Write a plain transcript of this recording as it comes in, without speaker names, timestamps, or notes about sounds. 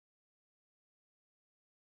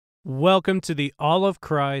Welcome to the All of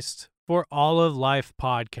Christ for All of Life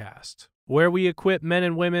podcast, where we equip men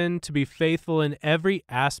and women to be faithful in every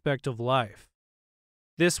aspect of life.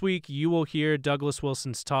 This week, you will hear Douglas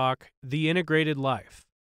Wilson's talk, The Integrated Life,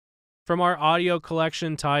 from our audio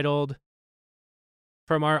collection titled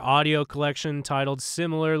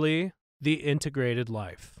similarly, The Integrated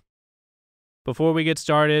Life. Before we get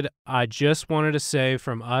started, I just wanted to say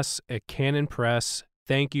from us at Canon Press,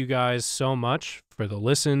 thank you guys so much for the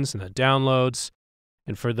listens and the downloads,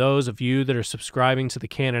 and for those of you that are subscribing to the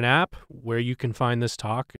Canon app, where you can find this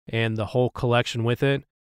talk and the whole collection with it.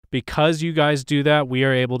 Because you guys do that, we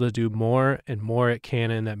are able to do more and more at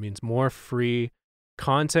Canon. That means more free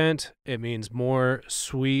content. It means more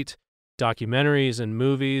sweet documentaries and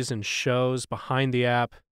movies and shows behind the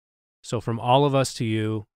app. So from all of us to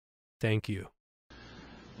you, thank you.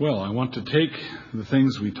 Well, I want to take the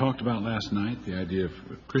things we talked about last night, the idea of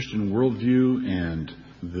Christian worldview and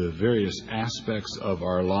the various aspects of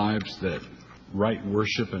our lives that right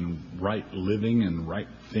worship and right living and right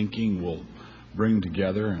thinking will bring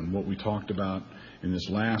together, and what we talked about in this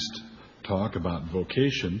last talk about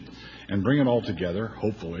vocation, and bring it all together,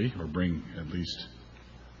 hopefully, or bring at least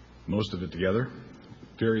most of it together.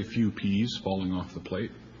 Very few peas falling off the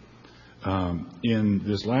plate. In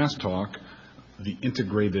this last talk, the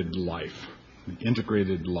integrated life. The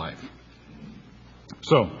integrated life.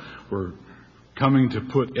 So, we're coming to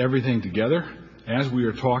put everything together as we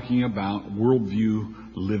are talking about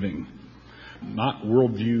worldview living. Not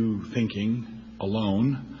worldview thinking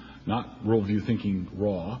alone, not worldview thinking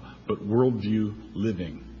raw, but worldview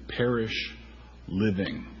living, parish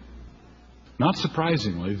living. Not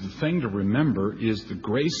surprisingly, the thing to remember is the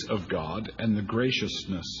grace of God and the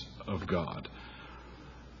graciousness of God.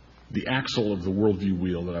 The axle of the worldview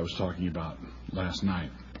wheel that I was talking about last night.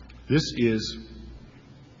 This is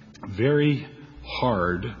very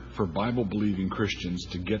hard for Bible-believing Christians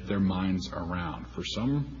to get their minds around. For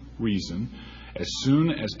some reason, as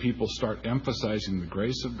soon as people start emphasizing the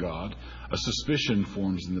grace of God, a suspicion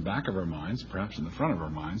forms in the back of our minds, perhaps in the front of our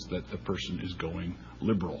minds, that the person is going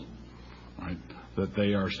liberal, right? That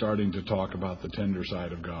they are starting to talk about the tender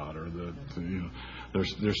side of God, or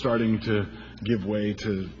they're starting to give way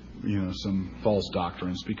to some false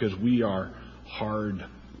doctrines because we are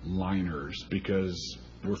hardliners, because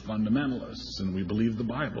we're fundamentalists and we believe the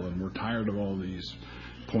Bible and we're tired of all these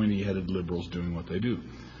pointy-headed liberals doing what they do.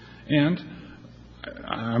 And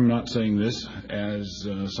I'm not saying this as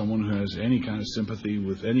someone who has any kind of sympathy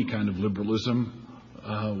with any kind of liberalism,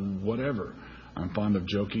 whatever. I'm fond of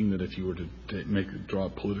joking that if you were to draw a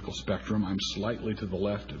political spectrum, I'm slightly to the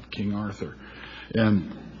left of King Arthur.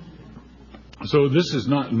 And so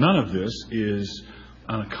none of this is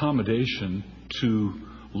an accommodation to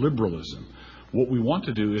liberalism. What we want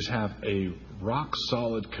to do is have a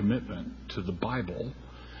rock-solid commitment to the Bible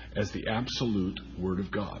as the absolute Word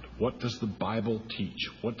of God. What does the Bible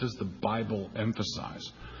teach? What does the Bible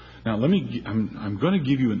emphasize? Now, I'm going to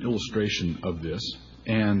give you an illustration of this,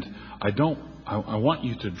 and I want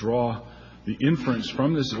you to draw the inference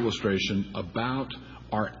from this illustration about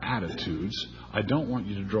our attitudes. I don't want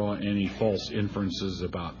you to draw any false inferences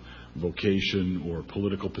about vocation or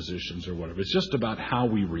political positions or whatever. It's just about how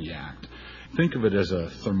we react. Think of it as a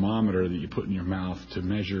thermometer that you put in your mouth to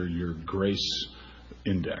measure your grace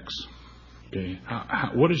index. Okay?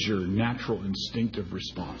 What is your natural instinctive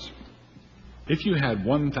response? If you had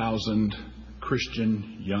 1,000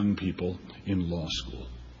 Christian young people in law school,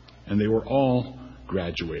 and they were all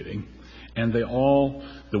graduating, and they all,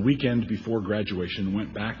 the weekend before graduation,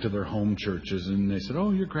 went back to their home churches, and they said,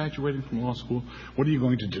 "Oh, you're graduating from law school. What are you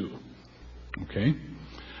going to do?" Okay?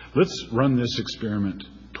 Let's run this experiment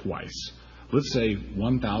twice. Let's say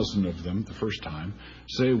 1,000 of them, the first time,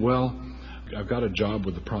 say, "Well, I've got a job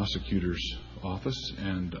with the prosecutor's office,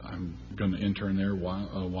 and I'm going to intern there a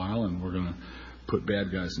while, and we're going to put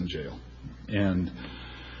bad guys in jail." And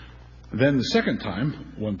then the second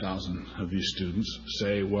time, 1,000 of these students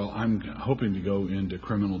say, "Well, I'm hoping to go into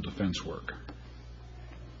criminal defense work.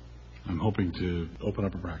 I'm hoping to open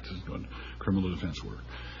up a practice and go into criminal defense work."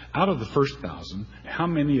 Out of the first 1,000, how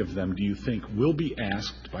many of them do you think will be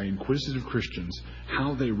asked by inquisitive Christians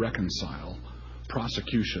how they reconcile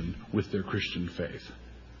prosecution with their Christian faith?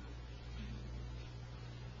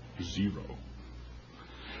 0.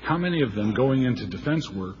 How many of them going into defense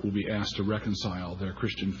work will be asked to reconcile their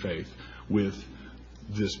Christian faith with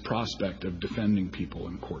this prospect of defending people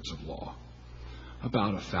in courts of law?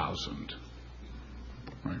 About 1,000,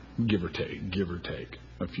 right? Give or take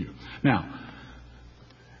a few. Now,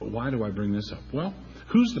 why do I bring this up? Well,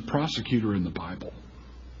 who's the prosecutor in the Bible?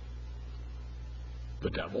 The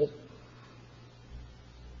devil.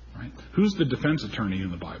 Right? Who's the defense attorney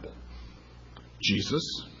in the Bible? Jesus.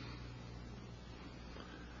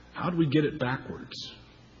 How do we get it backwards?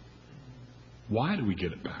 Why do we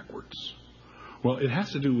get it backwards? Well, it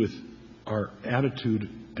has to do with our attitude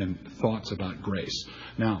and thoughts about grace.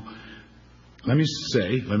 Now, let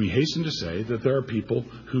me hasten to say that there are people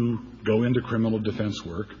who go into criminal defense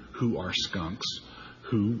work who are skunks,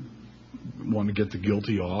 who want to get the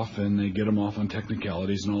guilty off, and they get them off on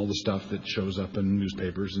technicalities and all the stuff that shows up in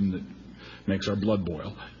newspapers and that makes our blood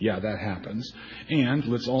boil. Yeah, that happens. And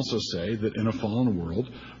let's also say that in a fallen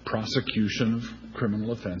world, prosecution of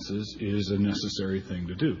criminal offenses is a necessary thing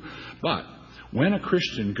to do. But when a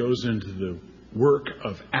Christian goes into the work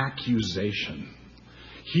of accusation,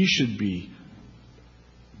 he should be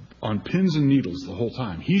on pins and needles the whole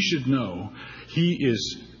time. He should know he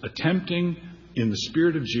is attempting in the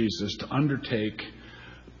Spirit of Jesus to undertake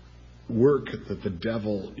work that the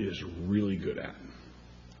devil is really good at.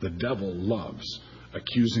 The devil loves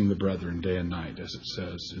accusing the brethren day and night, as it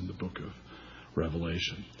says in the book of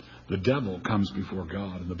Revelation. The devil comes before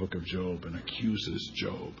God in the book of Job and accuses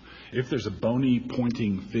Job. If there's a bony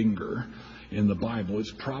pointing finger in the Bible,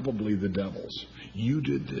 it's probably the devil's. You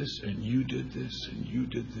did this, and you did this, and you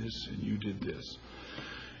did this, and you did this.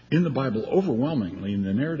 In the Bible, overwhelmingly, in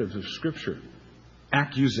the narrative of Scripture,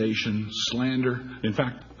 accusation, slander. In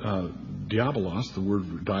fact, diabolos, the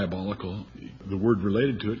word diabolical, the word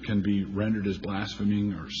related to it can be rendered as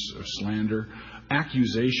blaspheming or slander.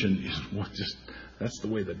 Accusation is that's the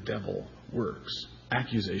way the devil works.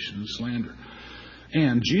 Accusation and slander.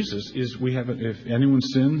 And Jesus is, if anyone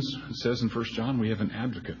sins, it says in 1 John, we have an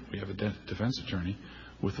advocate, we have a defense attorney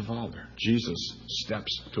with the Father. Jesus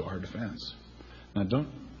steps to our defense. Now,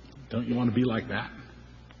 don't you want to be like that?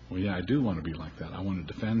 Well, yeah, I do want to be like that. I want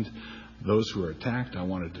to defend those who are attacked.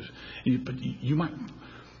 But you might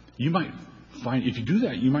find, if you do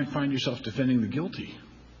that, you might find yourself defending the guilty.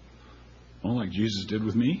 Well, like Jesus did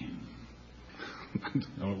with me.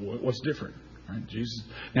 What's different? Right? Jesus.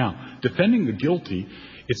 Now, defending the guilty,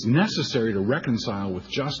 it's necessary to reconcile with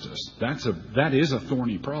justice. That is a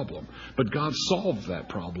thorny problem. But God solved that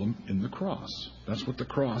problem in the cross. That's what the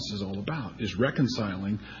cross is all about, is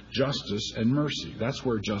reconciling justice and mercy. That's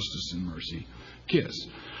where justice and mercy kiss.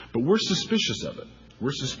 But we're suspicious of it.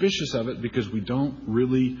 We're suspicious of it because we don't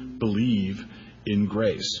really believe in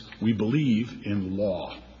grace. We believe in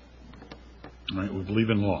law. Right? We believe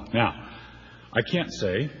in law. Now, I can't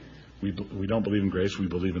say we don't believe in grace, we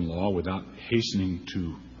believe in law, without hastening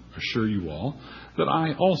to assure you all that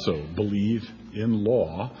I also believe in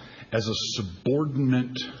law as a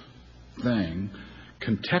subordinate thing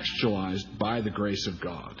contextualized by the grace of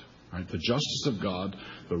God. Right? The justice of God,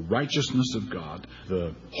 the righteousness of God,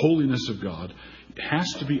 the holiness of God has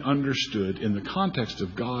to be understood in the context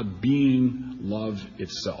of God being love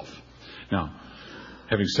itself. Now,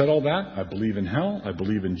 having said all that, I believe in hell, I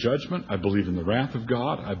believe in judgment, I believe in the wrath of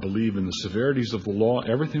God, I believe in the severities of the law,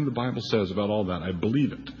 everything the Bible says about all that, I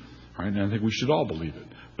believe it. Right? And I think we should all believe it.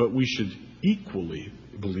 But we should equally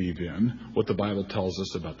believe in what the Bible tells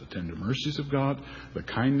us about the tender mercies of God, the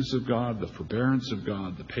kindness of God, the forbearance of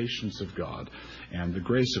God, the patience of God, and the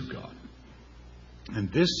grace of God.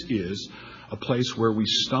 And this is a place where we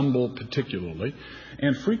stumble particularly,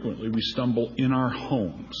 and frequently we stumble in our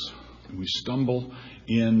homes. We stumble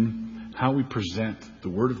in how we present the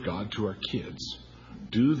Word of God to our kids.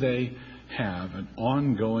 Do they have an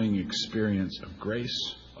ongoing experience of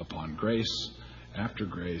grace upon grace after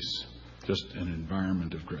grace, just an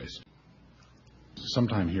environment of grace?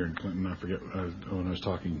 Sometime here in Clinton, I forget, when I was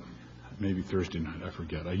talking, maybe Thursday night, I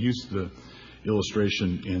forget, I used the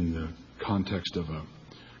illustration in the context of a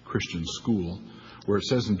Christian school where it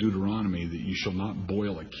says in Deuteronomy that you shall not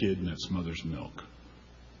boil a kid in its mother's milk.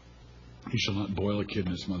 You shall not boil a kid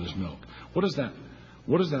in its mother's milk. What is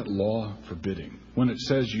that law forbidding? When it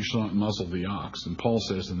says you shall not muzzle the ox, and Paul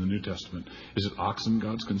says in the New Testament, is it oxen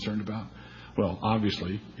God's concerned about? Well,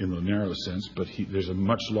 obviously, in the narrow sense, but there's a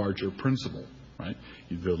much larger principle, right?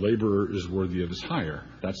 The laborer is worthy of his hire.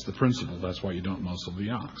 That's the principle. That's why you don't muzzle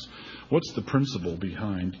the ox. What's the principle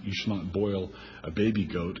behind you shall not boil a baby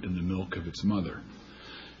goat in the milk of its mother?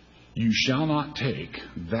 You shall not take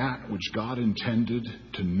that which God intended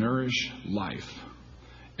to nourish life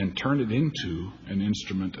and turn it into an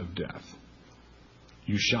instrument of death.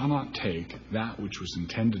 You shall not take that which was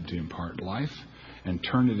intended to impart life and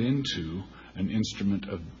turn it into an instrument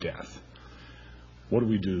of death. What do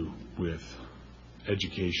we do with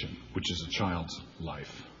education, which is a child's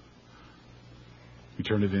life? We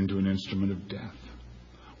turn it into an instrument of death.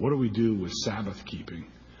 What do we do with Sabbath keeping,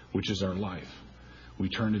 which is our life? We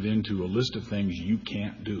turn it into a list of things you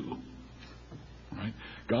can't do. Right?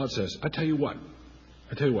 God says, I tell you what,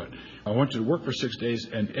 I want you to work for 6 days,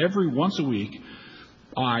 and every once a week,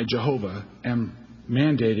 I, Jehovah, am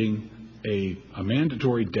mandating a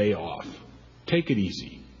mandatory day off. Take it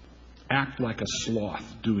easy. Act like a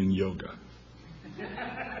sloth doing yoga.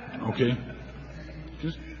 Okay?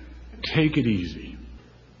 Just take it easy.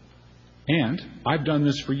 And I've done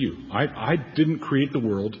this for you. I didn't create the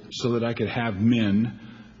world so that I could have men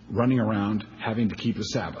running around having to keep the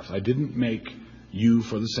Sabbath. I didn't make you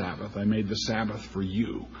for the Sabbath. I made the Sabbath for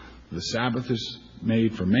you. The Sabbath is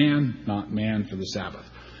made for man, not man for the Sabbath.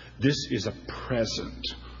 This is a present.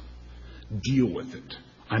 Deal with it.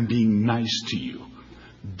 I'm being nice to you.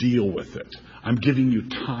 Deal with it. I'm giving you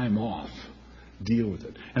time off. Deal with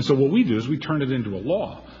it. And so what we do is we turn it into a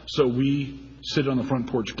law. So we sit on the front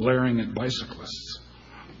porch glaring at bicyclists.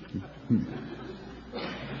 We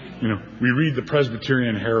read the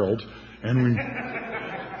Presbyterian Herald and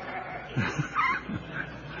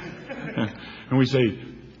we say,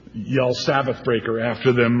 yell Sabbath breaker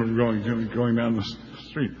after them going down the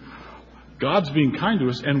street. God's being kind to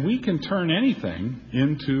us, and we can turn anything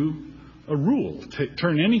into a rule,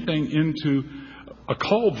 turn anything into a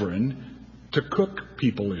cauldron to cook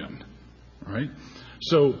people in. Right?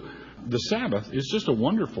 So the Sabbath is just a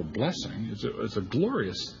wonderful blessing. It's a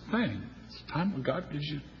glorious thing. It's time when God gives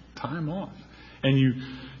you time off. And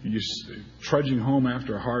you're trudging home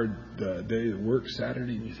after a hard day at work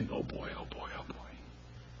Saturday, and you think, oh boy.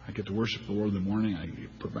 I get to worship the Lord in the morning. I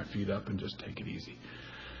put my feet up and just take it easy.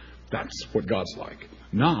 That's what God's like.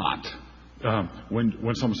 Not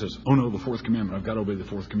when someone says, oh no, the fourth commandment, I've got to obey the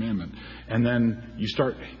fourth commandment. And then you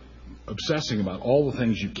start obsessing about all the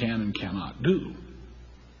things you can and cannot do.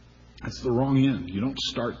 That's the wrong end. You don't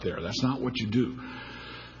start there. That's not what you do.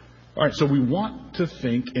 All right, so we want to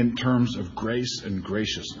think in terms of grace and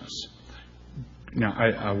graciousness. Now,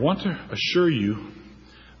 I want to assure you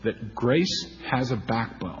that grace has a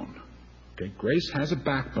backbone. Okay, grace has a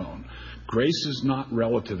backbone. Grace is not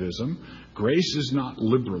relativism. Grace is not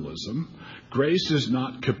liberalism. Grace is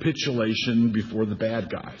not capitulation before the bad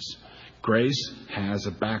guys. Grace has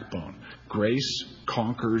a backbone. Grace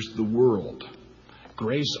conquers the world.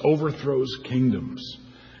 Grace overthrows kingdoms.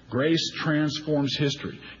 Grace transforms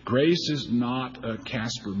history. Grace is not a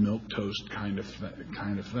Casper milquetoast kind of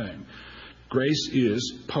thing. Grace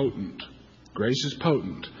is potent. Grace is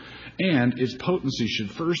potent. And its potency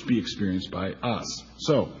should first be experienced by us.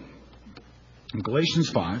 So, in Galatians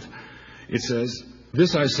 5, it says,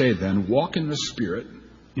 this I say then, walk in the Spirit,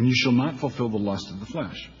 and you shall not fulfill the lust of the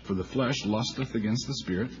flesh. For the flesh lusteth against the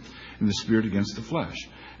Spirit, and the Spirit against the flesh.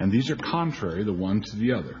 And these are contrary the one to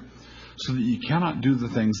the other, so that ye cannot do the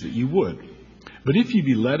things that ye would. But if ye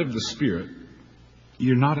be led of the Spirit,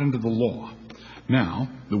 ye are not under the law. Now,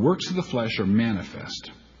 the works of the flesh are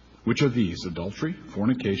manifest, which are these: adultery,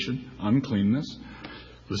 fornication, uncleanness,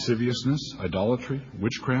 lasciviousness, idolatry,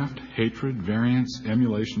 witchcraft, hatred, variance,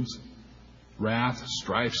 emulations, wrath,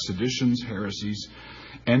 strife, seditions, heresies,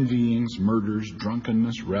 envyings, murders,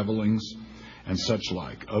 drunkenness, revellings, and such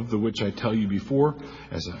like, of the which I tell you before,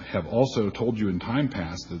 as I have also told you in time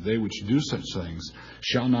past, that they which do such things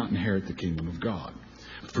shall not inherit the kingdom of God.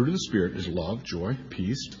 The fruit of the Spirit is love, joy,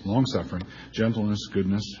 peace, long-suffering, gentleness,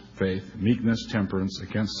 goodness, faith, meekness, temperance.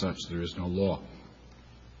 Against such there is no law.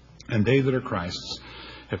 And they that are Christ's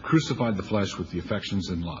have crucified the flesh with the affections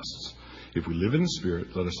and lusts. If we live in the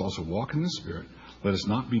Spirit, let us also walk in the Spirit. Let us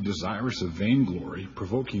not be desirous of vainglory,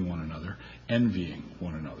 provoking one another, envying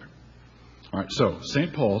one another. All right, so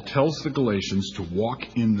St. Paul tells the Galatians to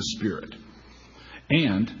walk in the Spirit.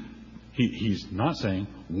 And he's not saying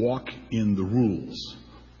walk in the rules.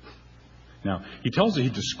 Now, he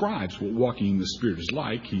describes what walking in the Spirit is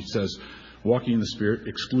like. He says walking in the Spirit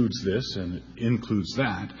excludes this and it includes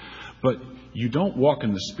that. But you don't walk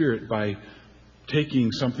in the Spirit by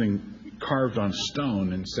taking something carved on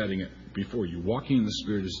stone and setting it before you. Walking in the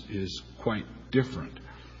Spirit is quite different.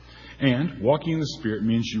 And walking in the Spirit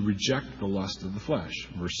means you reject the lust of the flesh.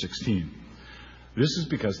 Verse 16. This is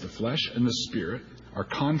because the flesh and the Spirit are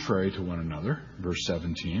contrary to one another. Verse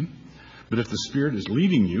 17. But if the Spirit is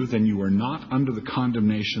leading you, then you are not under the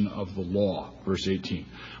condemnation of the law. Verse 18.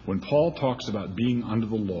 When Paul talks about being under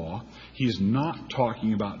the law, he is not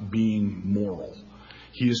talking about being moral.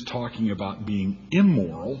 He is talking about being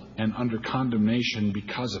immoral and under condemnation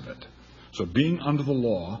because of it. So being under the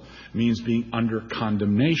law means being under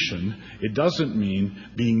condemnation. It doesn't mean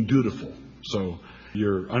being dutiful. So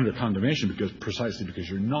you're under condemnation precisely because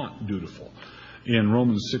you're not dutiful. In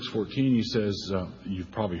Romans 6:14, he says,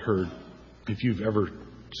 you've probably heard, if you've ever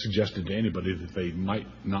suggested to anybody that they might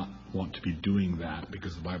not want to be doing that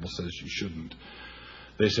because the Bible says you shouldn't,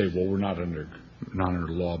 they say, well, we're not under not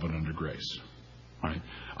under law, but under grace. Right?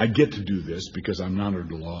 I get to do this because I'm not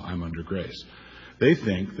under law, I'm under grace. They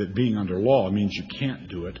think that being under law means you can't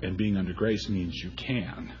do it, and being under grace means you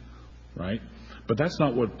can. Right? But that's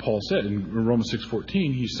not what Paul said. In Romans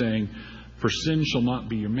 6:14, he's saying, "For sin shall not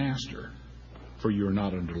be your master, for you are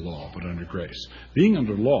not under law, but under grace." Being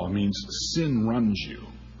under law means sin runs you.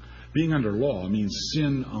 Being under law means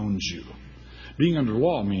sin owns you. Being under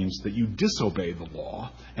law means that you disobey the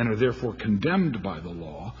law and are therefore condemned by the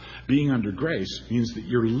law. Being under grace means that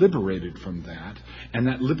you're liberated from that, and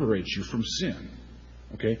that liberates you from sin.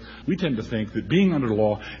 Okay? We tend to think that being under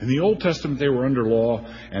law, in the Old Testament they were under law,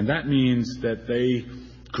 and that means that they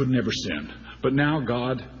could never sin. But now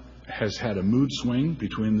God has had a mood swing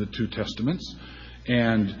between the two testaments,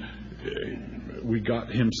 and we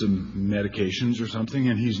got him some medications or something,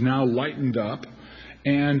 and he's now lightened up,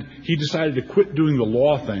 and he decided to quit doing the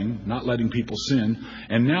law thing, not letting people sin,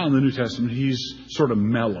 and now in the New Testament he's sort of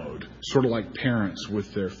mellowed, sort of like parents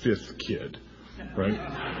with their fifth kid, right?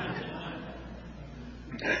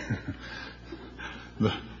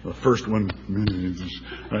 The first one,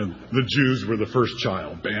 the Jews were the first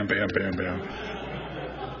child, bam, bam, bam, bam.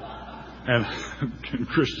 And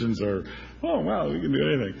Christians are, oh, wow, we can do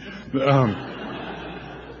anything.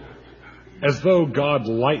 As though God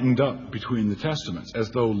lightened up between the testaments, as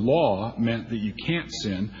though law meant that you can't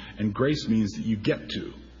sin and grace means that you get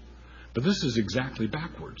to. But this is exactly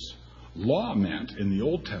backwards. Law meant in the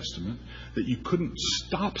Old Testament that you couldn't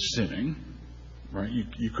stop sinning, right?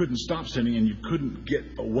 You couldn't stop sinning, and you couldn't get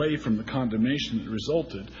away from the condemnation that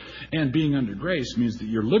resulted. And being under grace means that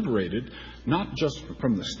you're liberated, not just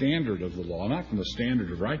from the standard of the law, not from the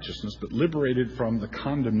standard of righteousness, but liberated from the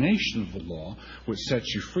condemnation of the law, which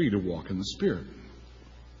sets you free to walk in the Spirit.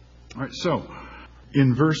 All right, so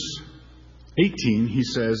in verse 18, he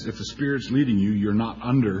says, if the Spirit's leading you, you're not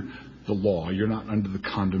under the law. You're not under the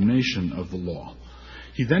condemnation of the law.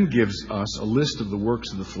 He then gives us a list of the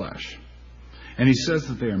works of the flesh. And he says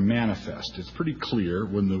that they are manifest. It's pretty clear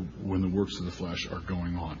when the works of the flesh are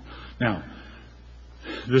going on. Now,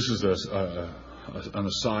 this is an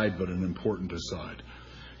aside, but an important aside.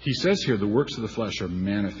 He says here the works of the flesh are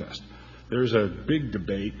manifest. There's a big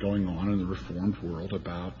debate going on in the Reformed world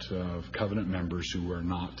about covenant members who are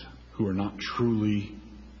not truly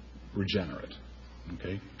regenerate.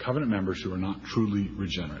 Okay, covenant members who are not truly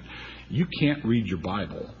regenerate. You can't read your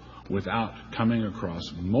Bible without coming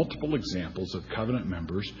across multiple examples of covenant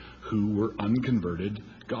members who were unconverted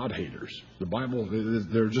God-haters. The Bible,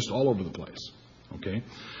 they're just all over the place. Okay?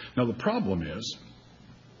 Now, the problem is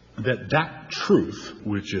that truth,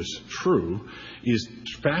 which is true, is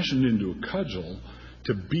fashioned into a cudgel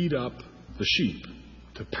to beat up the sheep,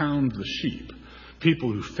 to pound the sheep.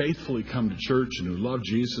 People who faithfully come to church and who love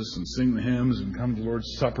Jesus and sing the hymns and come to the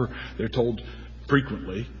Lord's Supper, they're told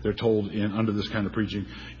frequently, under this kind of preaching,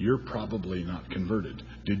 you're probably not converted.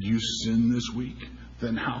 Did you sin this week?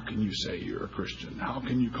 Then how can you say you're a Christian? How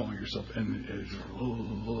can you call yourself under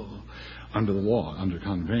the law, under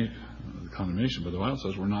condemnation? But the Bible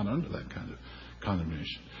says we're not under that kind of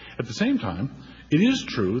condemnation. At the same time, it is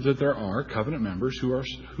true that there are covenant members who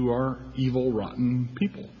are evil, rotten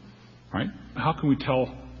people. Right? How can we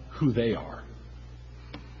tell who they are?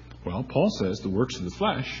 Well, Paul says the works of the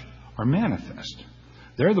flesh are manifest.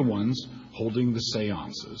 They're the ones holding the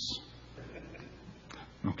seances.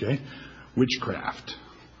 Okay? Witchcraft.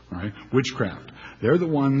 Right? Witchcraft. They're the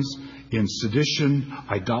ones in sedition,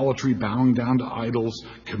 idolatry, bowing down to idols,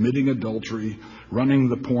 committing adultery, running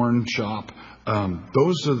the porn shop.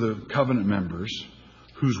 Those are the covenant members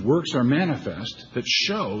whose works are manifest that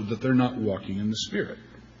show that they're not walking in the Spirit.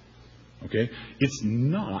 Okay? It's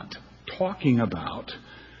not talking about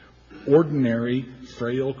ordinary,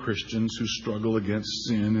 frail Christians who struggle against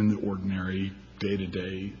sin in the ordinary,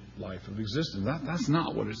 day-to-day life of existence. That's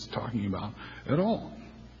not what it's talking about at all.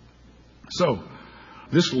 So,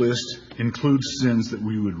 this list includes sins that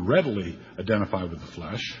we would readily identify with the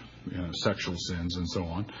flesh, sexual sins and so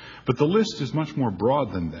on. But the list is much more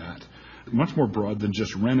broad than that, much more broad than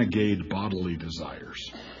just renegade bodily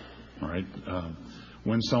desires. All right?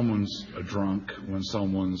 When someone's a drunk, when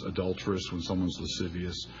someone's adulterous, when someone's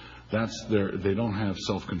lascivious, they don't have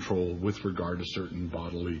self-control with regard to certain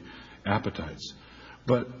bodily appetites.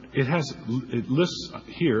 But it lists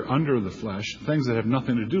here under the flesh things that have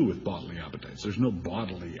nothing to do with bodily appetites. There's no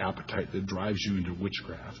bodily appetite that drives you into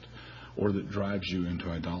witchcraft, or that drives you into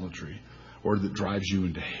idolatry, or that drives you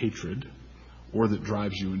into hatred, or that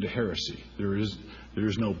drives you into heresy. There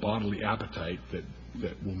is no bodily appetite that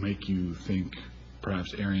will make you think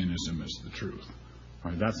perhaps Arianism is the truth.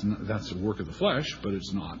 All right, that's a work of the flesh, but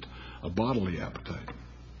it's not a bodily appetite.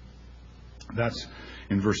 That's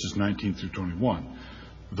in verses 19 through 21.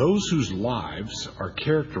 Those whose lives are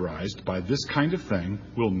characterized by this kind of thing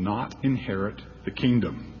will not inherit the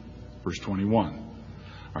kingdom. Verse 21.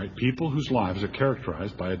 All right, people whose lives are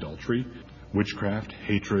characterized by adultery, witchcraft,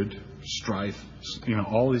 hatred, strife,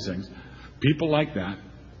 all these things. People like that,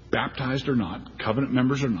 baptized or not, covenant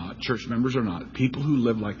members or not, church members or not, people who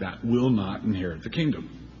live like that will not inherit the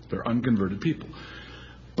kingdom. They're unconverted people.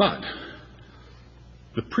 But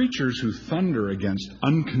the preachers who thunder against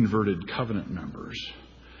unconverted covenant members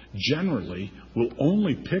generally will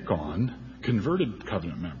only pick on converted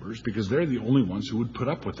covenant members because they're the only ones who would put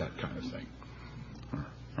up with that kind of thing.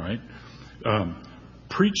 All right?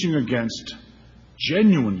 Preaching against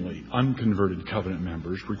genuinely unconverted covenant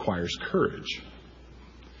members requires courage.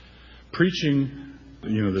 Preaching,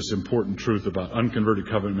 this important truth about unconverted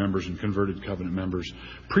covenant members and converted covenant members,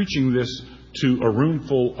 preaching this to a room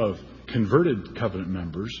full of converted covenant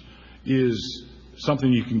members is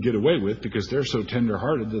something you can get away with because they're so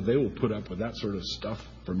tender-hearted that they will put up with that sort of stuff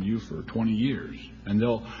from you for 20 years. And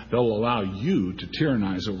they'll allow you to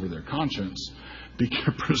tyrannize over their conscience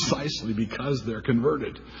precisely because they're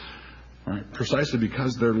converted. All right? Precisely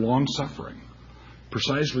because they're long-suffering.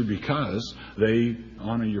 Precisely because they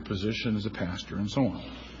honor your position as a pastor and so on.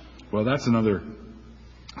 Well, that's another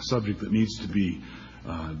subject that needs to be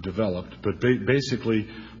developed. But basically,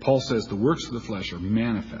 Paul says the works of the flesh are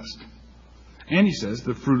manifest. And he says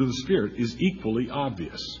the fruit of the Spirit is equally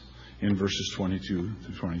obvious in verses 22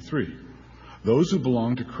 to 23. Those who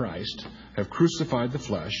belong to Christ have crucified the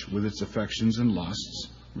flesh with its affections and lusts,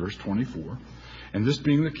 verse 24. And this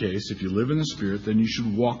being the case, if you live in the Spirit, then you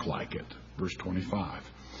should walk like it, verse 25.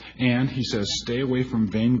 And he says, stay away from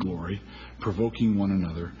vainglory, provoking one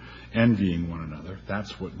another, envying one another.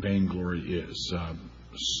 That's what vainglory is,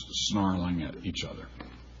 snarling at each other.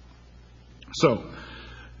 So,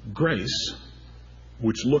 grace,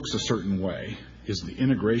 which looks a certain way, is the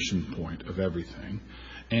integration point of everything.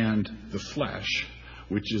 And the flesh,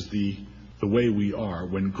 which is the way we are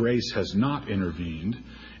when grace has not intervened,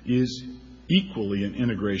 is equally an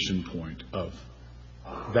integration point of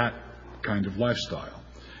that kind of lifestyle.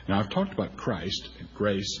 Now, I've talked about Christ and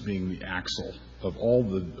grace being the axle of all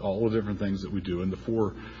the different things that we do, and the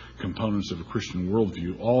four components of a Christian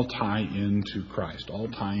worldview all tie into Christ, all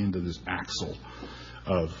tie into this axle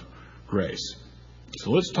of grace.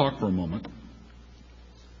 So let's talk for a moment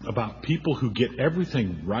about people who get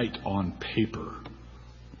everything right on paper.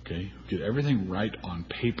 Okay? Who get everything right on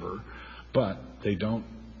paper, but they don't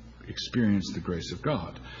experience the grace of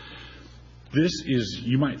God. This is,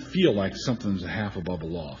 you might feel like something's a half a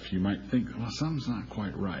bubble off. You might think, well, something's not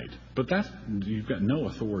quite right. But you've got no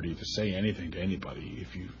authority to say anything to anybody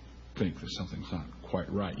if you think that something's not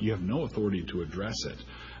quite right. You have no authority to address it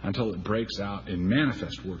until it breaks out in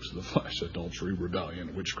manifest works of the flesh, adultery,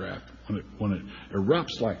 rebellion, witchcraft. When it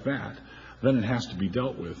erupts like that, then it has to be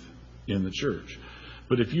dealt with in the church.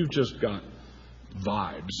 But if you've just got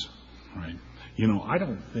vibes, right? I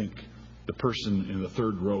don't think the person in the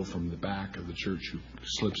third row from the back of the church who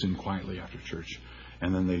slips in quietly after church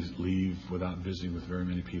and then they leave without visiting with very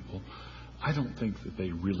many people, I don't think that they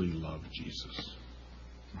really love Jesus.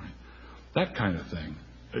 Right? That kind of thing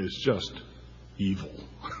is just evil.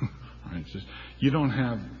 Right? You don't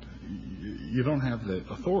have the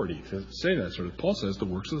authority to say that sort of. Paul says the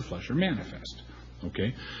works of the flesh are manifest.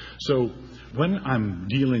 Okay? So when I'm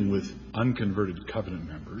dealing with unconverted covenant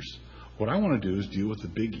members, what I want to do is deal with the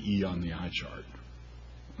big E on the eye chart.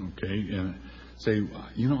 Okay? And say,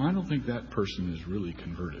 I don't think that person is really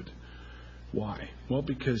converted. Why? Well,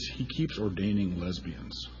 because he keeps ordaining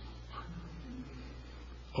lesbians.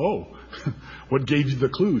 Oh, what gave you the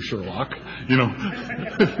clue, Sherlock?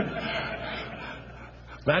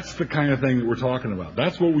 That's the kind of thing that we're talking about.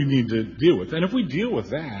 That's what we need to deal with. And if we deal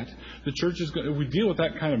with that, if we deal with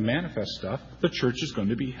that kind of manifest stuff, the church is going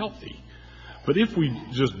to be healthy. But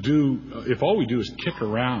if all we do is kick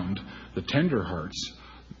around the tender hearts,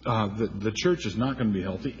 the church is not going to be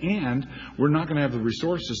healthy, and we're not going to have the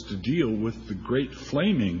resources to deal with the great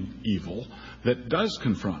flaming evil that does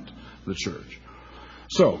confront the church.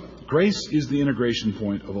 So, grace is the integration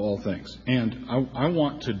point of all things. And I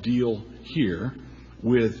want to deal here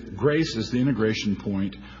with grace as the integration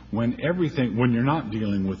point when you're not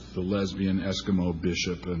dealing with the lesbian Eskimo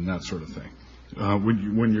bishop and that sort of thing.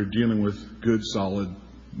 When you're dealing with good, solid,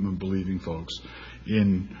 believing folks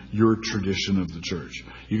in your tradition of the church.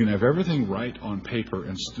 You can have everything right on paper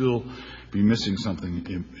and still be missing something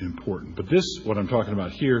important. But what I'm talking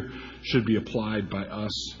about here, should be applied by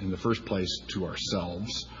us in the first place to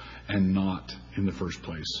ourselves and not in the first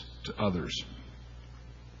place to others.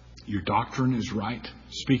 Your doctrine is right.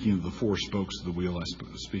 Speaking of the four spokes of the wheel,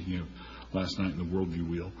 speaking of last night in the worldview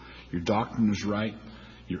wheel, your doctrine is right.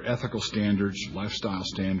 Your ethical standards, lifestyle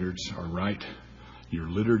standards are right. Your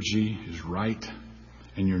liturgy is right.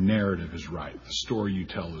 And your narrative is right. The story you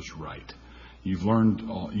tell is right. You've learned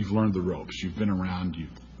the ropes. You've been around.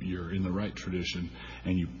 You're in the right tradition,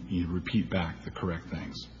 and you repeat back the correct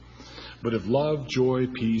things. But if love, joy,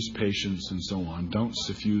 peace, patience, and so on don't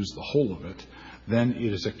suffuse the whole of it, then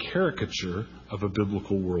it is a caricature of a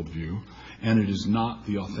biblical worldview, and it is not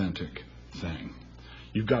the authentic thing.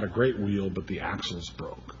 You've got a great wheel, but the axle's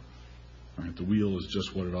broke. All right, the wheel is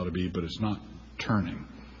just what it ought to be, but it's not turning.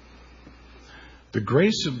 The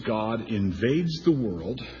grace of God invades the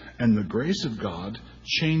world, and the grace of God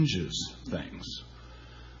changes things.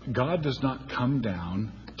 God does not come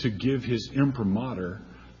down to give his imprimatur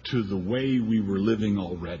to the way we were living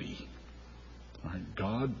already. All right,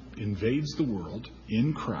 God invades the world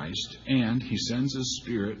in Christ, and he sends his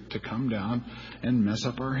Spirit to come down and mess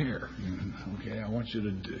up our hair. Okay, I want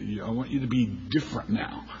you to be different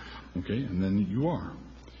now. Okay, and then you are.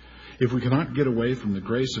 If we cannot get away from the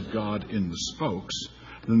grace of God in the spokes,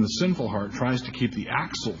 then the sinful heart tries to keep the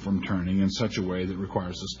axle from turning in such a way that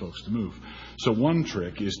requires the spokes to move. So one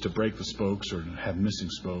trick is to break the spokes or to have missing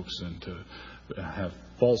spokes and to have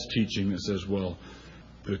false teaching that says, well,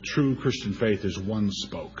 the true Christian faith is one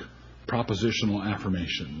spoke. Propositional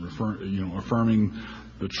affirmation, affirming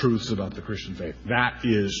the truths about the Christian faith. That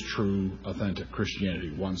is true, authentic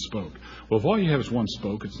Christianity, one spoke. Well, if all you have is one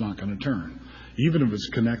spoke, it's not going to turn. Even if it's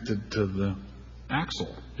connected to the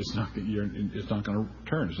axle, it's not going to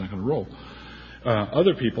turn. It's not going to roll.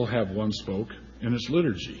 Other people have one spoke, and it's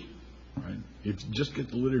liturgy. Right? If you just get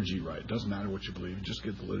the liturgy right, it doesn't matter what you believe. You just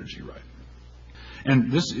get the liturgy right.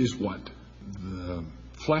 And this is what the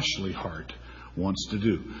fleshly heart wants to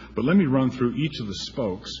do. But let me run through each of the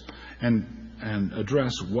spokes and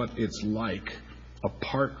address what it's like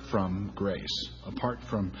apart from grace.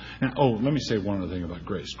 Let me say one other thing about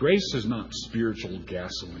grace. Grace is not spiritual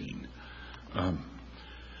gasoline.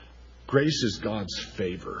 Grace is God's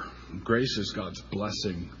favor. Grace is God's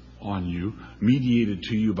blessing on you, mediated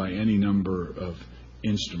to you by any number of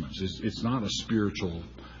instruments. It's not a spiritual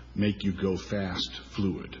make you go fast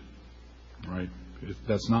fluid, right?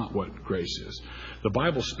 That's not what grace is. The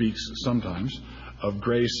Bible speaks sometimes of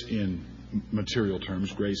grace in material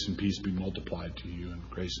terms, grace and peace be multiplied to you, and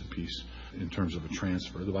grace and peace in terms of a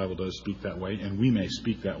transfer. The Bible does speak that way, and we may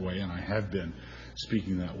speak that way, and I have been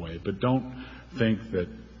speaking that way. But don't think that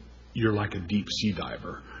you're like a deep sea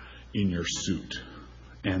diver in your suit,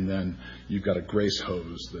 and then you've got a grace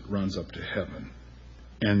hose that runs up to heaven,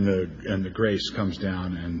 and the grace comes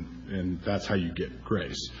down, and that's how you get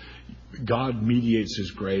grace. God mediates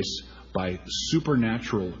his grace by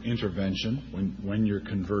supernatural intervention when you're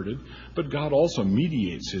converted, but God also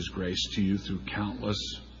mediates his grace to you through countless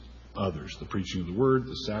others. The preaching of the word,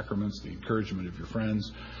 the sacraments, the encouragement of your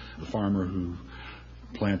friends, the farmer who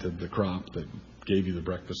planted the crop that gave you the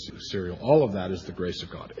breakfast cereal. All of that is the grace of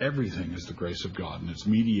God. Everything is the grace of God, and it's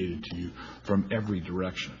mediated to you from every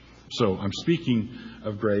direction. So I'm speaking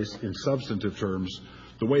of grace in substantive terms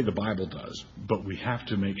the way the Bible does, but we have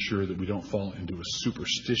to make sure that we don't fall into a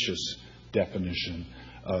superstitious definition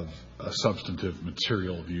of a substantive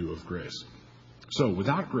material view of grace. So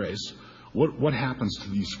without grace, what happens to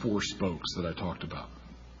these four spokes that I talked about?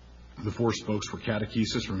 The four spokes were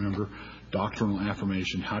catechesis, remember, doctrinal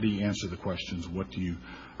affirmation. How do you answer the questions? What do you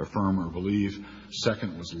affirm or believe?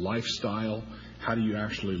 Second was lifestyle. How do you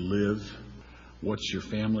actually live? What's your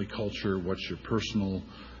family culture? What's your personal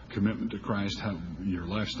commitment to Christ? Your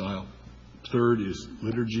lifestyle. Third is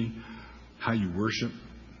liturgy. How you worship.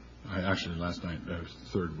 Last night,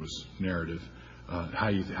 third was narrative. How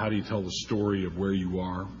do you tell the story of where you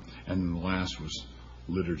are? And then the last was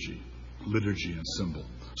liturgy and symbol.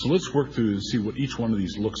 So let's work through and see what each one of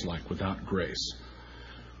these looks like without grace.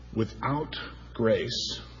 Without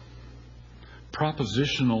grace,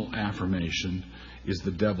 propositional affirmation is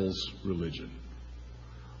the devil's religion.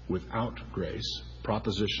 Without grace,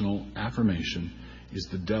 propositional affirmation is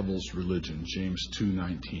the devil's religion. James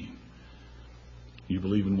 2:19. You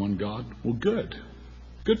believe in one God? Well, good.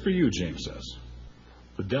 Good for you, James says.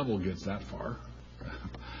 The devil gets that far.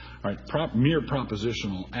 All right, mere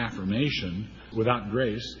propositional affirmation without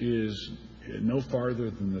grace is no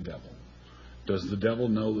farther than the devil. Does the devil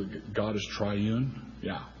know that God is triune?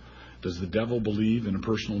 Yeah. Does the devil believe in a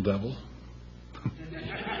personal devil?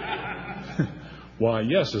 Why,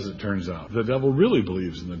 yes, as it turns out. The devil really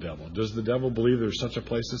believes in the devil. Does the devil believe there's such a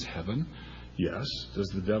place as heaven? Yes. Does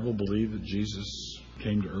the devil believe that Jesus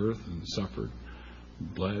came to earth and suffered,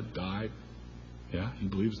 bled, died? Yeah, he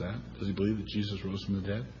believes that. Does he believe that Jesus rose from the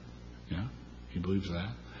dead? Yeah, he believes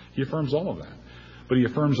that. He affirms all of that. But he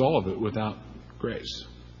affirms all of it without grace.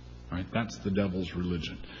 Right? That's the devil's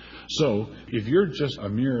religion. So, if you're just a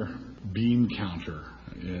mere bean counter,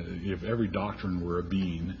 if every doctrine were a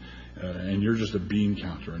bean, and you're just a bean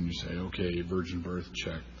counter, and you say, okay, virgin birth,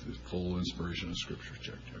 check, full inspiration of Scripture,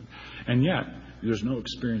 check, and yet there's no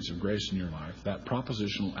experience of grace in your life, that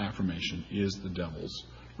propositional affirmation is the devil's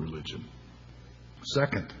religion.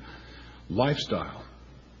 Second, lifestyle.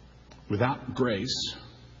 Without grace,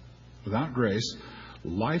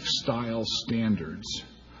 lifestyle standards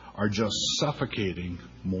are just suffocating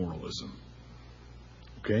moralism.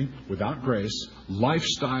 Okay? Without grace,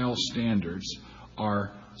 lifestyle standards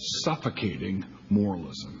are suffocating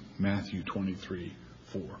moralism. Matthew 23:4.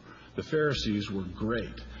 The Pharisees were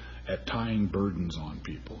great at tying burdens on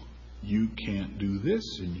people. You can't do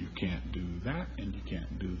this, and you can't do that, and you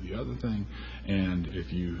can't do the other thing. And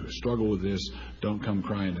if you struggle with this, don't come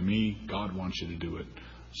crying to me. God wants you to do it.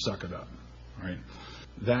 Suck it up. Right?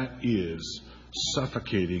 That is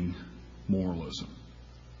suffocating moralism.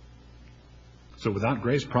 So without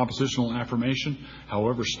grace, propositional affirmation,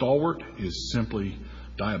 however stalwart, is simply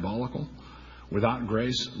diabolical. Without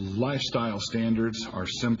grace, lifestyle standards are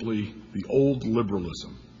simply the old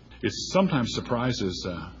liberalism. It sometimes surprises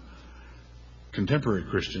contemporary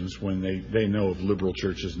Christians when they know of liberal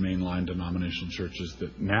churches, mainline denominational churches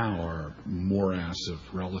that now are morass of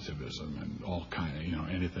relativism and all kind of,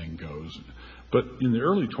 anything goes. But in the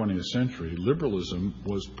early 20th century, liberalism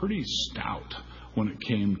was pretty stout when it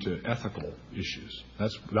came to ethical issues.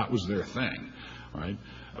 That was their thing, right?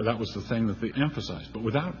 That was the thing that they emphasized. But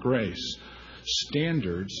without grace,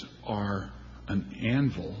 standards are an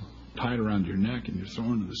anvil tied around your neck and you're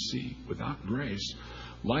thrown into the sea. Without grace,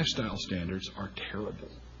 lifestyle standards are terrible.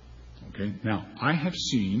 Okay? Now, I have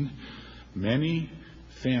seen many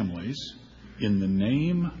families in the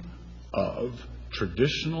name of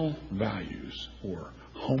traditional values or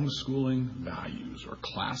homeschooling values or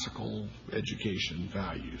classical education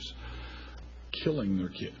values killing their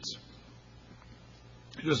kids.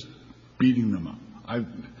 Just beating them up.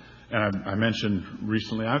 I mentioned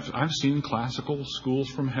recently, I've seen classical schools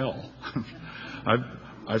from hell.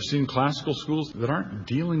 I've seen classical schools that aren't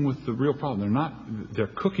dealing with the real problem. They're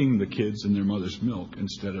cooking the kids in their mother's milk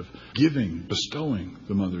instead of bestowing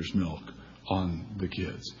the mother's milk on the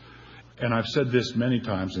kids. And I've said this many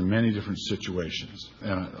times in many different situations,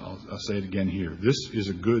 and I'll say it again here. This is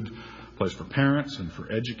a good place for parents and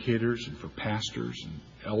for educators and for pastors and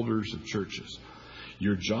elders of churches.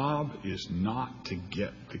 Your job is not to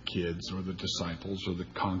get the kids or the disciples or the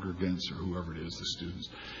congregants or whoever it is, the students.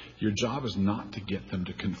 Your job is not to get them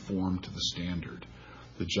to conform to the standard.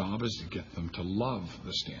 The job is to get them to love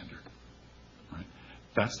the standard. Right?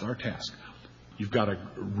 That's our task. You've got a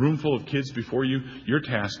room full of kids before you. Your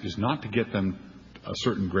task is not to get them a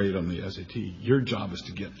certain grade on the SAT. Your job is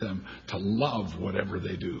to get them to love whatever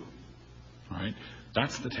they do. Right?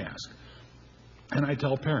 That's the task. And I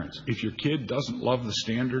tell parents, if your kid doesn't love the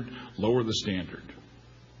standard, lower the standard.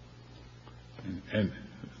 And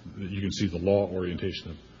you can see the law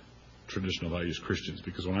orientation of traditional values Christians,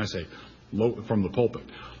 because when I say from the pulpit,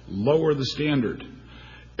 lower the standard,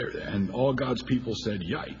 and all God's people said,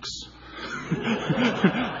 yikes.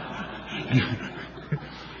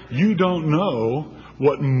 You don't know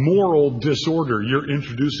what moral disorder you're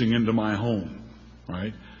introducing into my home,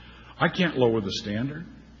 right? I can't lower the standard.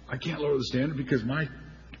 I can't lower the standard because my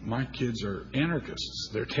kids are anarchists.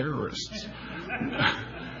 They're terrorists.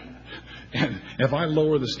 And if I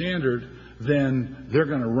lower the standard, then they're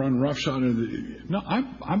going to run roughshod into the... No,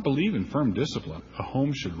 I believe in firm discipline. A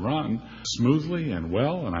home should run smoothly and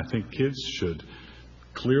well, and I think kids should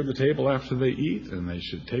clear the table after they eat, and they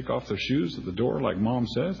should take off their shoes at the door like Mom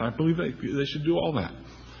says. I believe they should do all that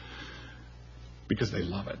because they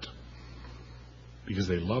love it. Because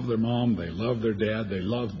they love their mom, they love their dad, they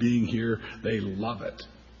love being here, they love it.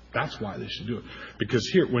 That's why they should do it. Because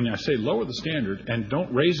here, when I say lower the standard and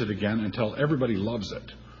don't raise it again until everybody loves it,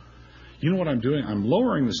 you know what I'm doing? I'm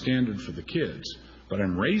lowering the standard for the kids, but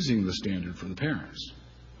I'm raising the standard for the parents.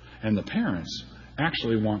 And the parents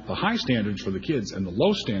actually want the high standards for the kids and the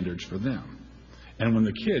low standards for them. And when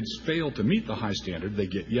the kids fail to meet the high standard, they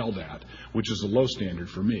get yelled at, which is a low standard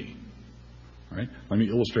for me. Right? Let me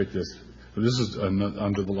illustrate this. This is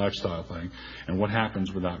under the lifestyle thing, and what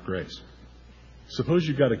happens without grace. Suppose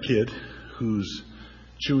you've got a kid who's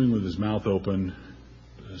chewing with his mouth open,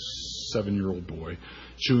 a 7-year-old boy,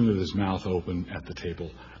 chewing with his mouth open at the table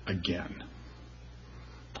again.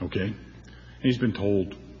 Okay? And he's been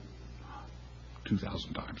told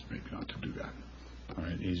 2,000 times maybe not to do that. All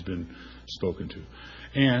right, he's been spoken to.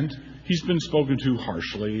 And he's been spoken to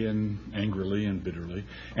harshly and angrily and bitterly.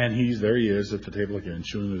 And there he is at the table again,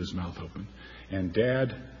 chewing with his mouth open. And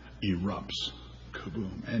Dad erupts,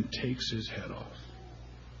 kaboom, and takes his head off.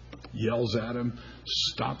 Yells at him,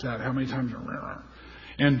 stop that, how many times?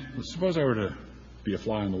 And suppose I were to be a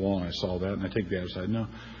fly on the wall and I saw that and I take Dad aside. No,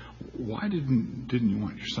 why didn't you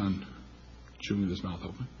want your son chewing with his mouth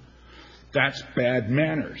open? That's bad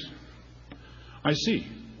manners. I see.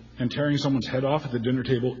 And tearing someone's head off at the dinner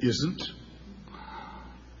table isn't?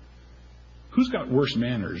 Who's got worse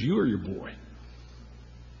manners, you or your boy?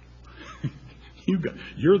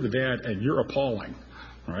 You're the dad and you're appalling,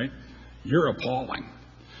 right? You're appalling.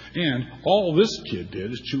 And all this kid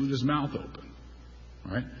did is chew with his mouth open,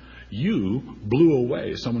 right? You blew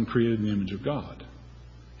away someone created in the image of God.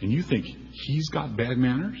 And you think he's got bad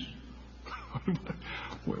manners?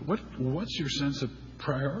 What's your sense of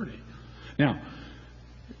priority? Now,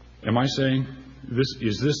 am I saying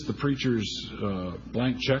is this the preacher's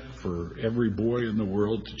blank check for every boy in the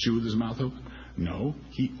world to chew with his mouth open? No,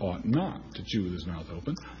 he ought not to chew with his mouth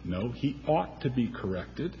open. No, he ought to be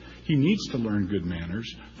corrected. He needs to learn good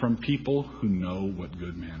manners from people who know what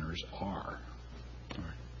good manners are. All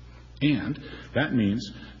right. And that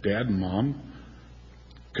means Dad and Mom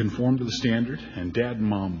conform to the standard, and Dad and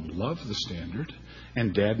Mom love the standard,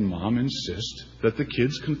 and Dad and Mom insist that the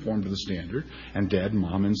kids conform to the standard, and Dad and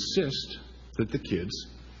Mom insist that the kids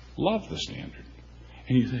love the standard.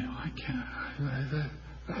 And you think, I can't.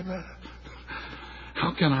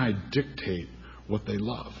 How can I dictate what they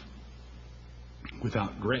love?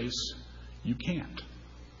 Without grace, you can't.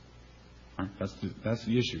 All right, that's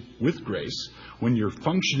the issue. With grace, when you're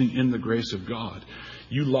functioning in the grace of God,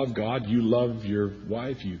 you love God, you love your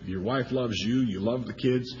wife, your wife loves you, you love the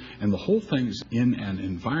kids, and the whole thing's in an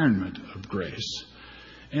environment of grace.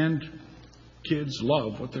 And kids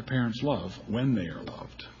love what their parents love when they are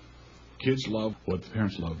loved. Kids love what the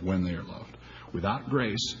parents love when they are loved. Without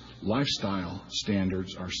grace, lifestyle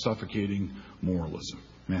standards are suffocating moralism.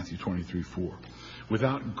 Matthew 23:4.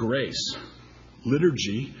 Without grace,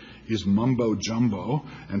 liturgy is mumbo-jumbo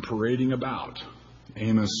and parading about.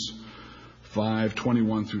 Amos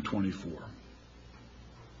 5:21 through 24.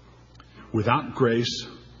 Without grace,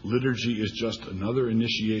 liturgy is just another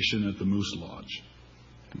initiation at the Moose Lodge.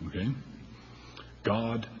 Okay?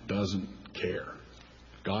 God doesn't care.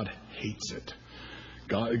 God hates it.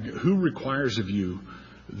 God, who requires of you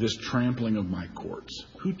this trampling of my courts?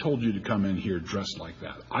 Who told you to come in here dressed like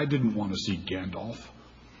that? I didn't want to see Gandalf.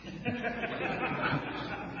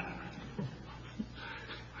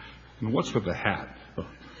 And what's with the hat? Oh.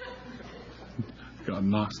 God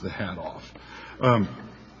knocks the hat off.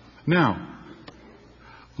 Now,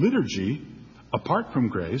 liturgy, apart from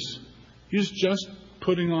grace, is just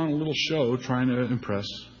putting on a little show trying to impress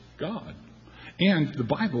God. And the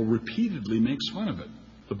Bible repeatedly makes fun of it.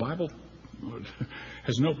 The Bible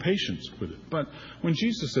has no patience with it. But when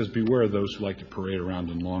Jesus says, beware of those who like to parade around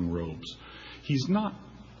in long robes, he's not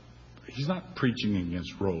preaching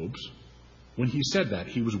against robes. When he said that,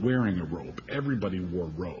 he was wearing a robe. Everybody wore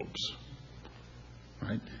robes.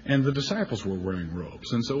 Right? And the disciples were wearing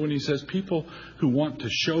robes. And so when he says people who want to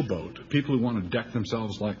showboat, people who want to deck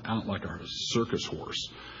themselves out like a circus horse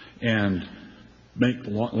and make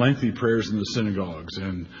lengthy prayers in the synagogues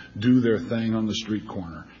and do their thing on the street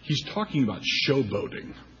corner, he's talking about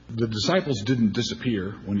showboating. The disciples didn't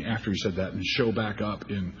disappear after he said that and show back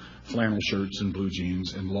up in flannel shirts and blue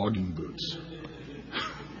jeans and logging boots.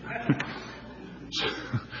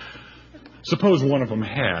 Suppose one of them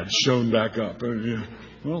had shown back up.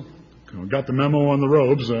 Well, got the memo on the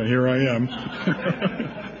robes. Here I am.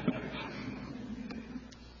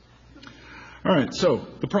 All right, so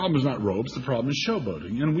the problem is not robes. The problem is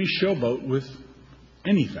showboating. And we showboat with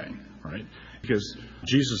anything, right? Because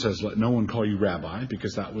Jesus says, let no one call you rabbi,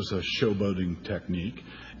 because that was a showboating technique.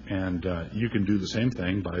 And you can do the same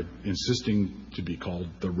thing by insisting to be called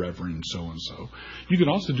the Reverend so-and-so. You can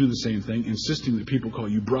also do the same thing, insisting that people call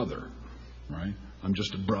you brother, right? I'm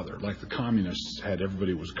just a brother. Like the communists had,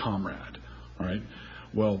 everybody was comrade, right?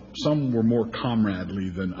 Well, some were more comradely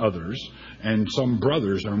than others, and some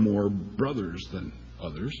brothers are more brothers than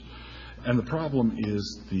others. And the problem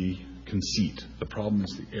is the conceit. The problem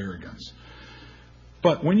is the arrogance.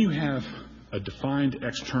 But when you have a defined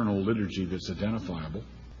external liturgy that's identifiable,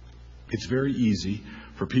 it's very easy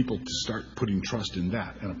for people to start putting trust in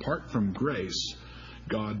that. And apart from grace,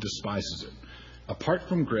 God despises it. Apart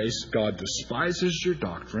from grace, God despises your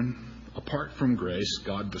doctrine. Apart from grace,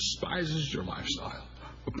 God despises your lifestyle.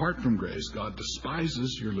 Apart from grace, God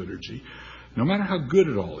despises your liturgy, no matter how good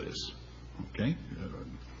it all is. Okay?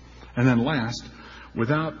 And then last,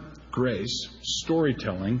 Without grace,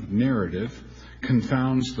 storytelling, narrative,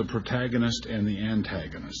 confounds the protagonist and the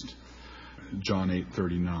antagonist. John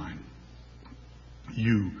 8:39.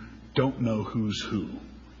 You don't know who's who.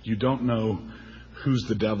 You don't know who's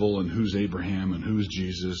the devil and who's Abraham and who's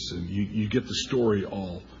Jesus, and you get the story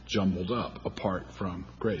all jumbled up apart from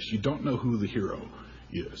grace. You don't know who the hero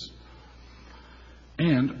is.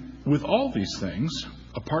 And with all these things,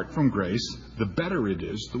 apart from grace, the better it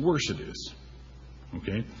is, the worse it is.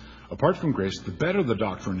 Okay? Apart from grace, the better the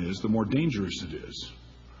doctrine is, the more dangerous it is.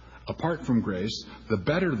 Apart from grace, the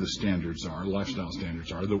better the standards are, lifestyle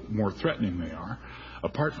standards are, the more threatening they are.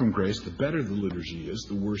 Apart from grace, the better the liturgy is,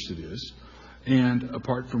 the worse it is. And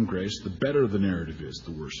apart from grace, the better the narrative is,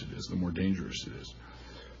 the worse it is, the more dangerous it is.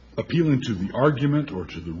 Appealing to the argument or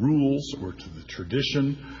to the rules or to the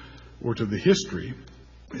tradition or to the history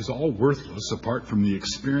is all worthless apart from the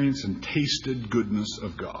experience and tasted goodness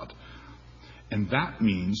of God. And that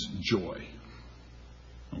means joy.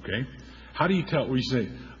 Okay? How do you tell? Well, you say,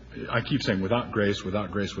 I keep saying without grace,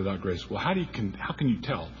 without grace, without grace. Well, how can you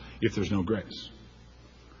tell if there's no grace?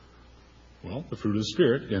 Well, the fruit of the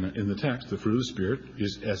Spirit, in the text, the fruit of the Spirit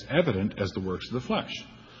is as evident as the works of the flesh.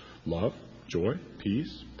 Love, joy,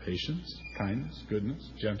 peace, patience, kindness, goodness,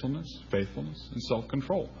 gentleness, faithfulness, and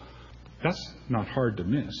self-control. That's not hard to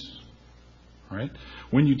miss. Right?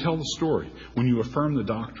 When you tell the story, when you affirm the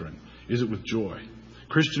doctrine, is it with joy?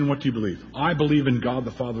 Christian, what do you believe? I believe in God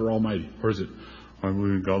the Father Almighty. Or is it, I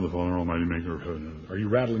believe in God the Father Almighty, maker of heaven and earth? Are you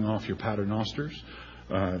rattling off your paternosters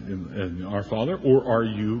in Our Father? Or are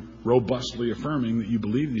you robustly affirming that you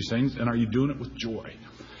believe these things, and are you doing it with joy?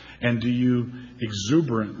 And do you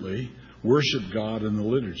exuberantly worship God in the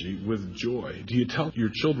liturgy with joy? Do you tell your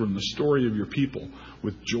children the story of your people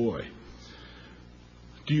with joy?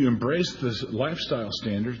 Do you embrace the lifestyle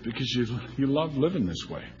standards because you love living this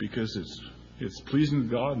way? Because it's pleasing to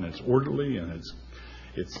God and it's orderly and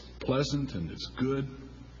it's pleasant and it's good.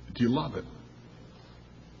 Do you love it?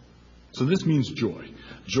 So this means joy.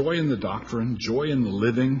 Joy in the doctrine, joy in the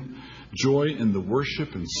living, joy in the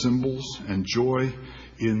worship and symbols, and joy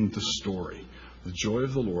in the story. The joy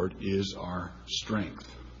of the Lord is our strength.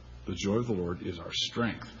 The joy of the Lord is our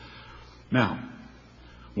strength. Now,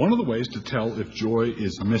 one of the ways to tell if joy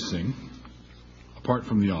is missing, apart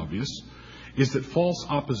from the obvious, is that false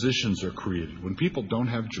oppositions are created. When people don't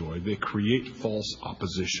have joy, they create false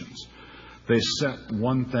oppositions. They set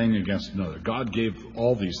one thing against another. God gave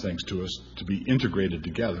all these things to us to be integrated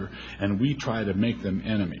together, and we try to make them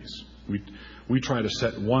enemies. We try to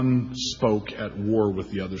set one spoke at war with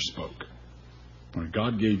the other spoke.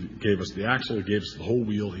 God gave us the axle, He gave us the whole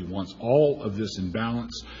wheel. He wants all of this in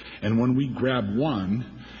balance. And when we grab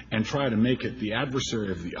one and try to make it the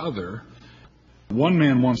adversary of the other, one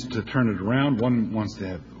man wants to turn it around, one wants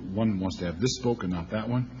to have this spoke and not that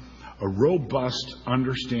one. A robust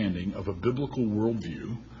understanding of a biblical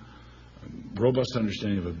worldview, robust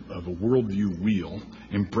understanding of a worldview wheel,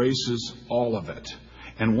 embraces all of it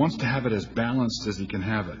and wants to have it as balanced as he can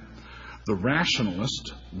have it. The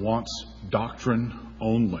rationalist wants doctrine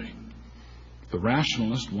only. The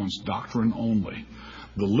rationalist wants doctrine only.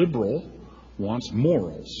 The liberal wants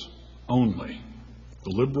morals only.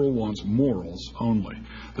 The liberal wants morals only.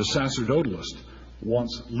 The sacerdotalist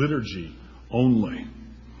wants liturgy only.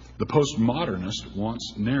 The postmodernist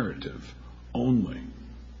wants narrative only.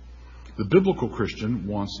 The biblical Christian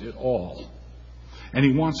wants it all. And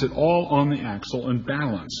he wants it all on the axle and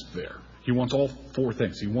balanced there. He wants all four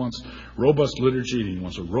things. He wants robust liturgy, and he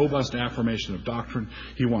wants a robust affirmation of doctrine.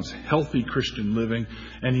 He wants healthy Christian living,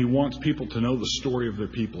 and he wants people to know the story of their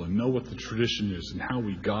people and know what the tradition is and how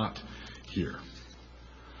we got here.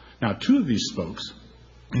 Now, two of these spokes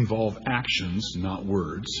involve actions, not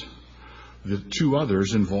words. The two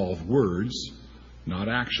others involve words, not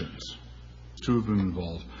actions. Two of them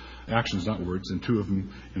involve actions, not words, and two of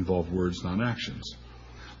them involve words, not actions.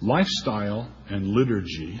 Lifestyle and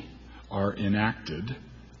liturgy are enacted,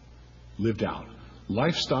 lived out.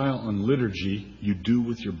 Lifestyle and liturgy you do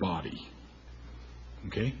with your body.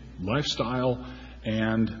 Okay? Lifestyle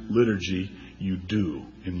and liturgy you do.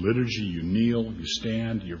 In liturgy you kneel, you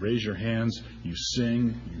stand, you raise your hands, you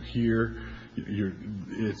sing, you hear.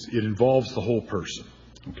 It involves the whole person.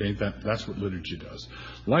 Okay? That's what liturgy does.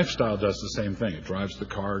 Lifestyle does the same thing. It drives the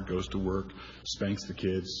car, goes to work, spanks the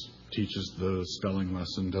kids, teaches the spelling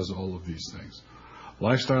lesson, does all of these things.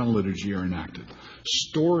 Lifestyle and liturgy are enacted.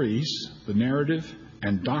 Stories, the narrative,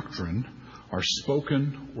 and doctrine are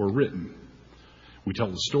spoken or written. We tell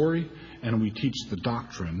the story and we teach the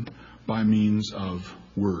doctrine by means of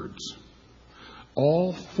words.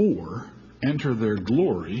 All four enter their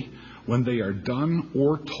glory when they are done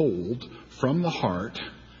or told from the heart,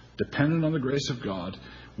 dependent on the grace of God,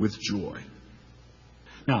 with joy.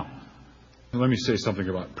 Now, let me say something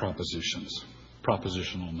about propositions,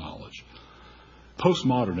 propositional knowledge.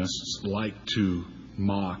 Postmodernists like to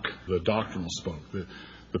mock the doctrinal spoke.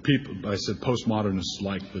 The people, I said postmodernists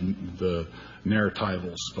like the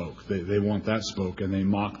narratival spoke. They want that spoke, and they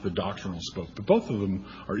mock the doctrinal spoke. But both of them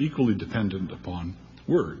are equally dependent upon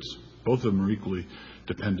words. Both of them are equally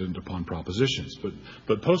dependent upon propositions.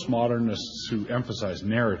 But postmodernists who emphasize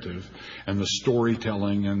narrative and the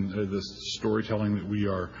storytelling that we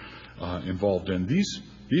are involved in,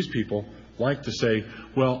 these people like to say,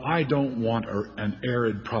 well, I don't want an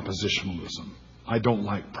arid propositionalism. I don't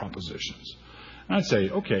like propositions. And I'd say,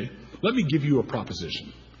 okay, let me give you a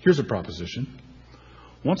proposition. Here's a proposition.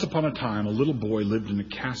 Once upon a time, a little boy lived in a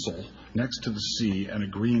castle next to the sea, and a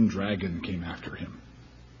green dragon came after him.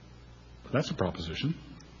 That's a proposition.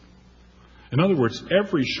 In other words,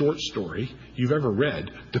 every short story you've ever read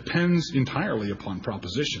depends entirely upon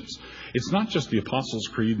propositions. It's not just the Apostles'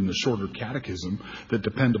 Creed and the shorter catechism that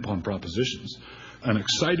depend upon propositions. An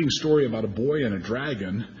exciting story about a boy and a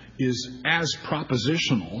dragon is as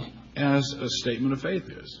propositional as a statement of faith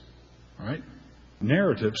is. All right?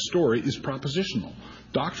 Narrative story is propositional.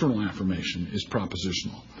 Doctrinal affirmation is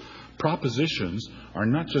propositional. Propositions are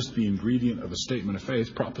not just the ingredient of a statement of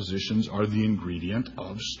faith. Propositions are the ingredient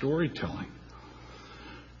of storytelling.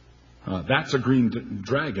 That's a green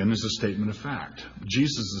dragon is a statement of fact.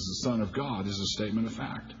 Jesus is the Son of God is a statement of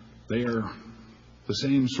fact. They are the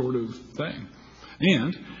same sort of thing.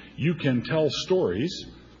 And you can tell stories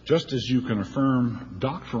just as you can affirm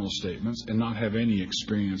doctrinal statements and not have any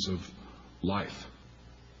experience of life.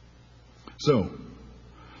 So,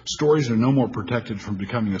 stories are no more protected from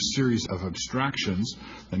becoming a series of abstractions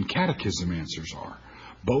than catechism answers are.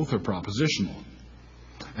 Both are propositional.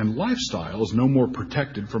 And lifestyle is no more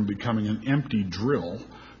protected from becoming an empty drill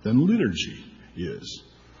than liturgy is.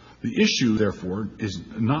 The issue, therefore, is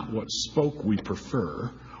not what spoke we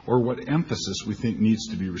prefer or what emphasis we think needs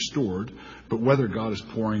to be restored, but whether God is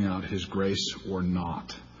pouring out His grace or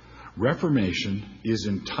not. Reformation is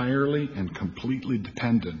entirely and completely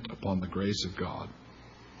dependent upon the grace of God.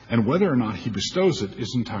 And whether or not He bestows it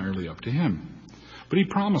is entirely up to Him. But He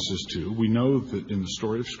promises to. We know that in the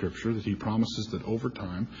story of Scripture that He promises that over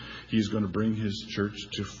time He's going to bring His church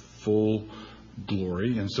to full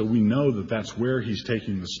glory. And so we know that that's where He's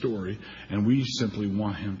taking the story. And we simply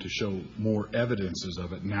want Him to show more evidences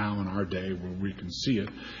of it now in our day where we can see it.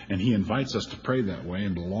 And He invites us to pray that way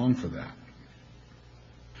and to long for that.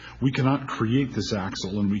 We cannot create this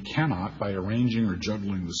axle, and we cannot, by arranging or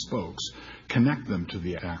juggling the spokes, connect them to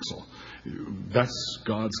the axle. That's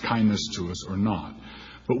God's kindness to us or not.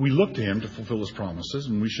 But we look to Him to fulfill His promises,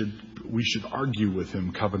 and we should argue with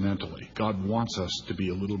Him covenantally. God wants us to be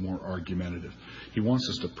a little more argumentative. He wants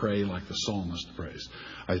us to pray like the psalmist prays.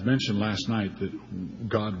 I mentioned last night that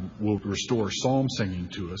God will restore psalm singing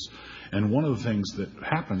to us. And one of the things that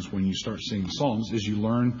happens when you start singing psalms is you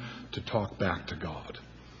learn to talk back to God.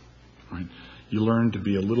 Right? You learn to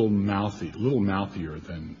be a little mouthier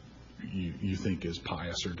than you think is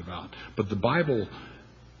pious or devout. But the Bible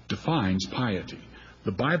defines piety.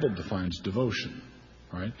 The Bible defines devotion.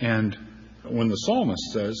 Right? And when the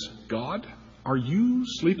psalmist says, God, are you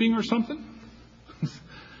sleeping or something?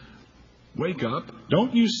 Wake up.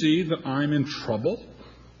 Don't you see that I'm in trouble?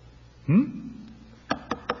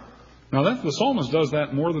 Now, the psalmist does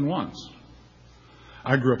that more than once.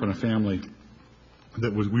 I grew up in a family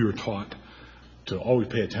that we were taught to always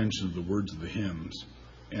pay attention to the words of the hymns.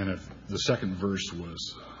 And if the second verse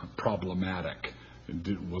was problematic,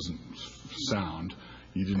 it wasn't sound,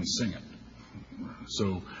 you didn't sing it.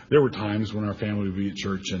 So there were times when our family would be at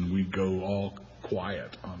church and we'd go all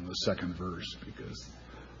quiet on the second verse because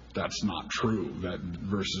that's not true. That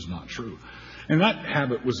verse is not true. And that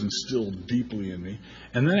habit was instilled deeply in me.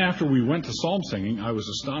 And then after we went to psalm singing, I was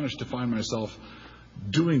astonished to find myself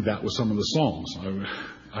doing that with some of the psalms.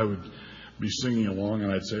 I would be singing along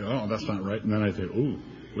and I'd say, oh, that's not right. And then I'd say, oh,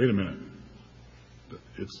 wait a minute.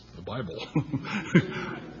 It's the Bible.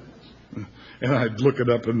 And I'd look it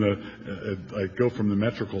up I'd go from the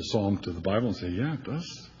metrical psalm to the Bible and say, yeah, it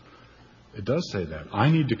does. It does say that. I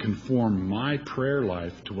need to conform my prayer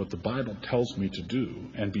life to what the Bible tells me to do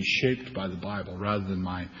and be shaped by the Bible rather than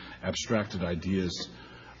my abstracted ideas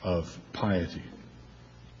of piety.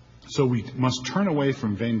 So we must turn away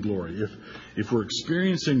from vainglory. If we're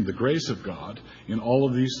experiencing the grace of God in all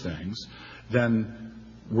of these things, then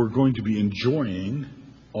we're going to be enjoying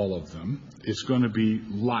all of them. It's going to be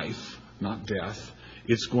life, not death.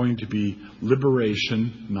 It's going to be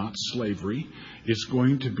liberation, not slavery. It's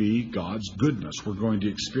going to be God's goodness. We're going to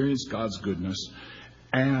experience God's goodness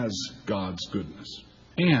as God's goodness.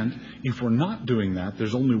 And if we're not doing that,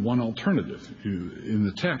 there's only one alternative. In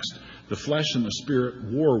the text, the flesh and the spirit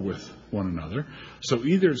war with one another. So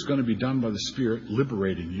either it's going to be done by the Spirit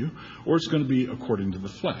liberating you, or it's going to be according to the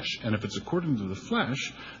flesh. And if it's according to the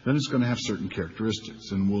flesh, then it's going to have certain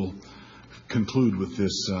characteristics. And we'll conclude with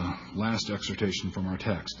this last exhortation from our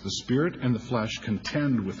text. The Spirit and the flesh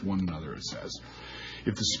contend with one another, it says.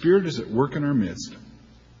 If the Spirit is at work in our midst,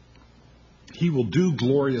 He will do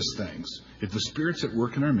glorious things. If the Spirit's at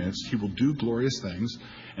work in our midst, He will do glorious things.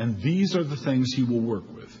 And these are the things He will work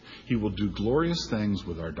with. He will do glorious things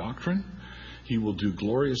with our doctrine. He will do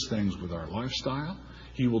glorious things with our lifestyle.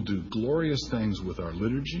 He will do glorious things with our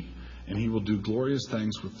liturgy. And He will do glorious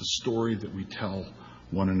things with the story that we tell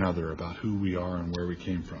one another about who we are and where we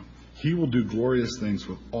came from. He will do glorious things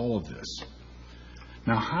with all of this.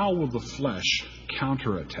 Now, how will the flesh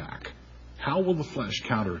counterattack? How will the flesh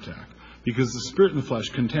counterattack? Because the Spirit and the flesh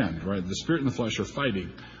contend, right? The Spirit and the flesh are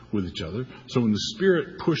fighting with each other. So when the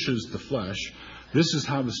Spirit pushes the flesh, this is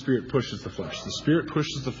how the Spirit pushes the flesh. The Spirit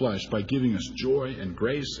pushes the flesh by giving us joy and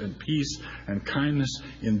grace and peace and kindness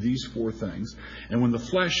in these four things. And when the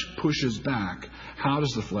flesh pushes back, how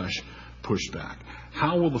does the flesh push back?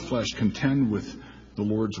 How will the flesh contend with the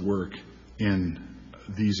Lord's work in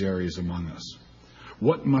these areas among us?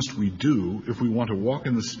 What must we do if we want to walk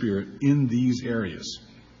in the Spirit in these areas?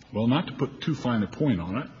 Well, not to put too fine a point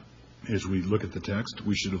on it, as we look at the text,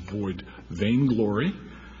 we should avoid vainglory.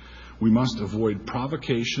 We must avoid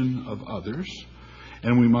provocation of others,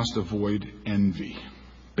 and we must avoid envy.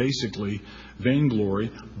 Basically,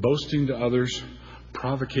 vainglory, boasting to others,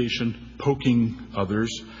 provocation, poking others,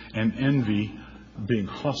 and envy, being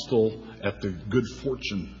hostile at the good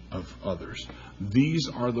fortune of others. These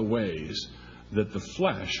are the ways that the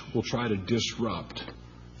flesh will try to disrupt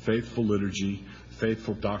faithful liturgy,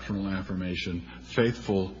 faithful doctrinal affirmation,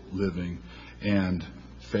 faithful living, and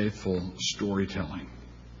faithful storytelling.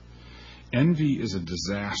 Envy is a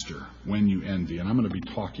disaster when you envy. And I'm going to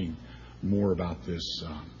be talking more about this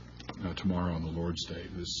tomorrow on the Lord's Day,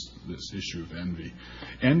 this issue of envy.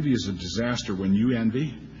 Envy is a disaster when you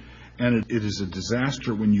envy, and it is a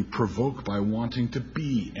disaster when you provoke by wanting to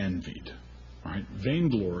be envied. Right?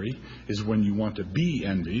 Vainglory is when you want to be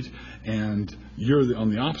envied, and you're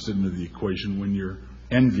on the opposite end of the equation when you're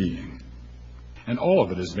envying. And all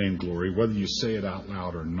of it is vainglory, whether you say it out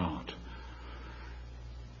loud or not.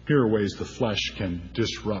 Here are ways the flesh can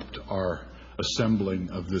disrupt our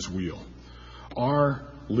assembling of this wheel.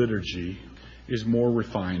 Our liturgy is more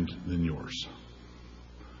refined than yours.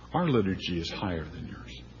 Our liturgy is higher than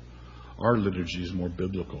yours. Our liturgy is more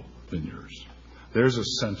biblical than yours. There's a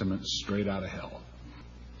sentiment straight out of hell.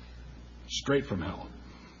 Straight from hell.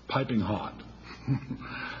 Piping hot.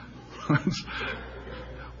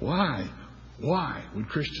 Why would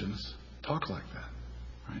Christians talk like that?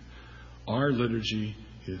 Right? Our liturgy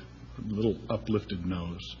is a little uplifted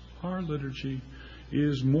nose. Our liturgy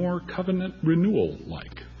is more covenant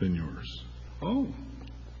renewal-like than yours. Oh.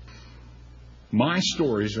 My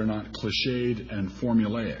stories are not cliched and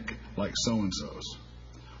formulaic like so-and-so's.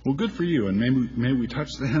 Well, good for you, and may we touch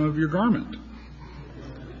the hem of your garment.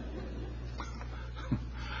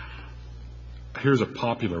 Here's a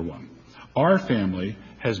popular one. Our family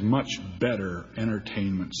has much better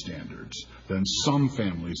entertainment standards than some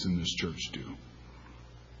families in this church do.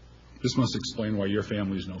 This must explain why your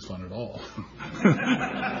family is no fun at all.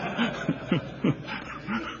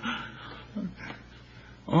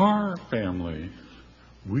 Our family,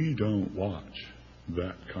 we don't watch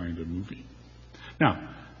that kind of movie.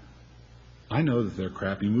 Now, I know that there are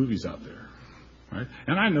crappy movies out there, right?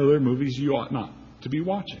 And I know there are movies you ought not to be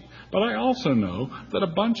watching. But I also know that a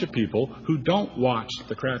bunch of people who don't watch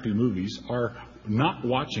the crappy movies are not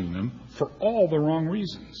watching them for all the wrong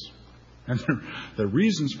reasons. And the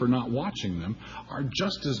reasons for not watching them are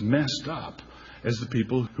just as messed up as the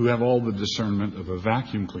people who have all the discernment of a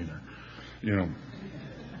vacuum cleaner. You know.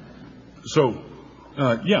 So,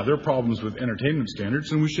 there are problems with entertainment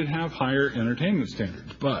standards, and we should have higher entertainment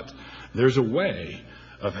standards. But there's a way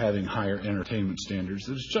of having higher entertainment standards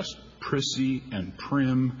that is just prissy and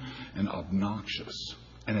prim and obnoxious,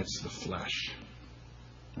 and it's the flesh.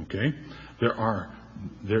 Okay?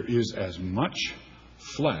 There is as much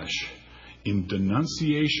flesh in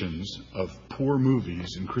denunciations of poor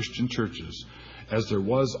movies in Christian churches as there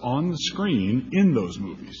was on the screen in those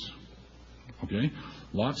movies. Okay?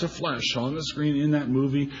 Lots of flesh on the screen in that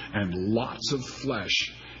movie, and lots of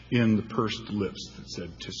flesh in the pursed lips that said,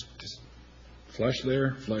 tisk, tisk. Flesh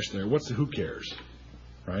there, who cares?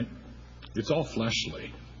 right? It's all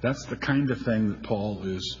fleshly. That's the kind of thing that Paul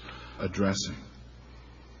is addressing.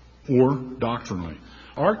 Or doctrinally.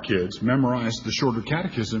 Our kids memorized the shorter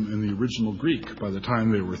catechism in the original Greek by the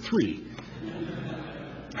time they were 3.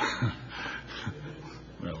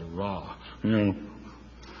 Well, raw,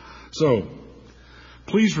 So,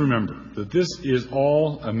 please remember that this is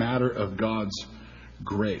all a matter of God's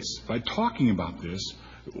grace. By talking about this,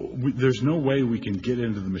 there's no way we can get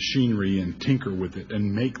into the machinery and tinker with it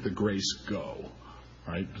and make the grace go.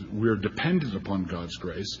 Right? We're dependent upon God's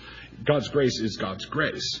grace. God's grace is God's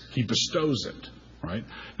grace. He bestows it. Right?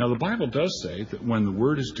 Now, the Bible does say that when the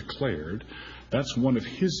word is declared, that's one of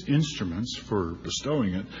His instruments for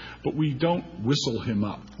bestowing it, but we don't whistle Him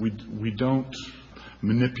up. We don't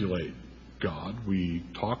manipulate God. We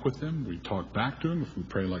talk with Him. We talk back to Him. If we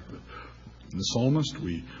pray like the psalmist,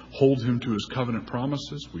 we hold Him to His covenant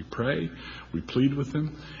promises. We pray. We plead with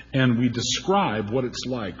Him. And we describe what it's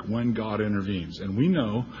like when God intervenes. And we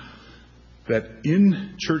know that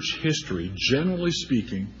in church history, generally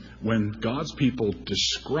speaking, when God's people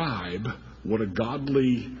describe what a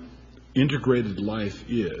godly, integrated life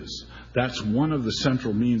is, that's one of the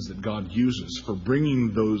central means that God uses for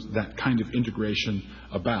bringing that kind of integration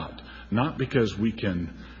about. Not because we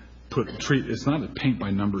can it's not a paint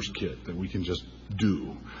by numbers kit that we can just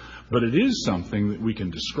do, but it is something that we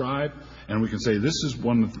can describe, and we can say this is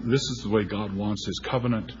the way God wants His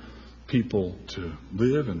covenant people to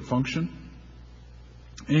live and function,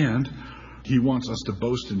 and He wants us to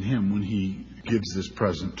boast in Him when He gives this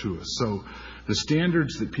present to us. So the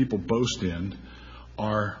standards that people boast in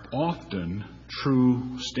are often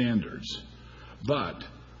true standards, but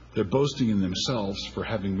they're boasting in themselves for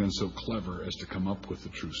having been so clever as to come up with the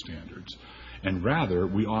true standards. And rather,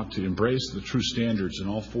 we ought to embrace the true standards in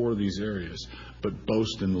all 4 of these areas, but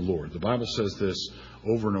boast in the Lord. The Bible says this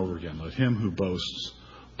over and over again. Let him who boasts,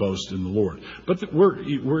 boast in the Lord. But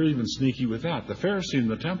we're even sneaky with that. The Pharisee in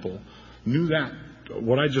the temple knew that.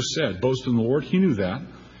 What I just said, boast in the Lord, he knew that.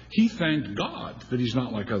 He thanked God that he's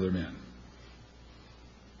not like other men.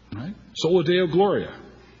 Right? Sola Deo Gloria.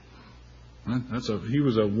 Right? He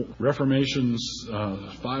was a Reformation's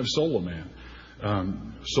 5 sola man.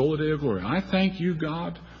 Sola Deo Gloria. I thank you,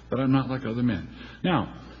 God, that I'm not like other men.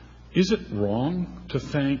 Now, is it wrong to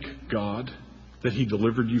thank God that He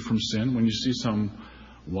delivered you from sin? When you see some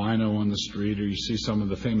wino on the street, or you see some of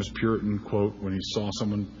the famous Puritan quote when he saw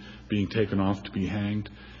someone being taken off to be hanged,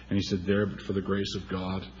 and he said, "There, but for the grace of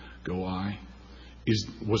God, go I."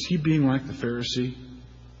 Was he being like the Pharisee?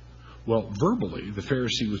 Well, verbally, the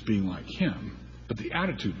Pharisee was being like him, but the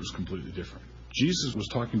attitude was completely different. Jesus was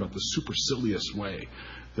talking about the supercilious way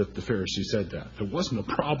that the Pharisee said that. There wasn't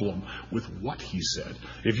a problem with what he said.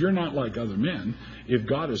 If you're not like other men, if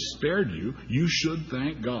God has spared you, you should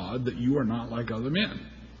thank God that you are not like other men.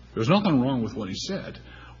 There's nothing wrong with what he said.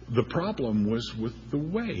 The problem was with the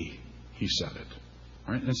way he said it.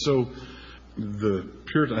 Right? And so the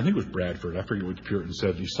Puritan, I think it was Bradford, I forget what the Puritan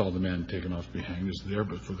said, he saw the man taken off to be hanged. Is there,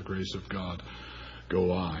 but for the grace of God,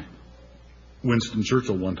 go I. Winston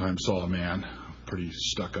Churchill one time saw a man, a pretty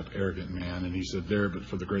stuck-up, arrogant man, and he said, "There, but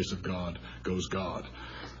for the grace of God, goes God."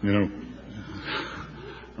 Right.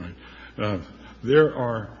 There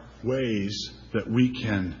are ways that we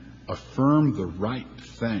can affirm the right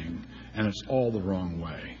thing, and it's all the wrong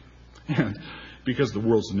way. And because the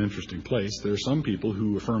world's an interesting place, there are some people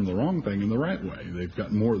who affirm the wrong thing in the right way. They've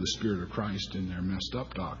got more of the Spirit of Christ in their messed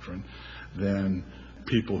up doctrine than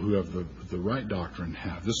people who have the right doctrine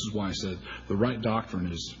have. This is why I said the right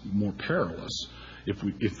doctrine is more perilous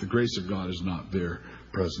if the grace of God is not there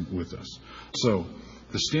present with us. So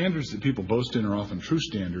the standards that people boast in are often true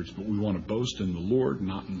standards, but we want to boast in the Lord,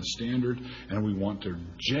 not in the standard, and we want to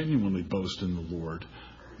genuinely boast in the Lord,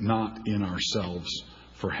 not in ourselves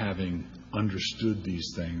for having understood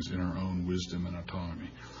these things in our own wisdom and autonomy.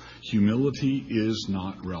 Humility is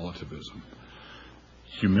not relativism.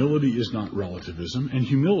 Humility is not relativism, and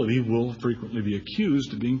humility will frequently be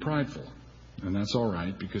accused of being prideful. And that's all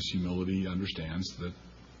right, because humility understands that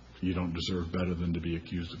you don't deserve better than to be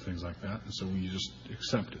accused of things like that, and so you just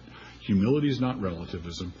accept it. Humility is not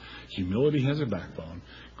relativism. Humility has a backbone.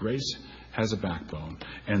 Grace has a backbone,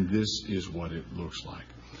 and this is what it looks like.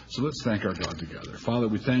 So let's thank our God together. Father,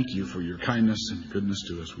 we thank you for your kindness and goodness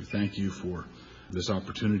to us. We thank you for this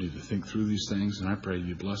opportunity to think through these things, and I pray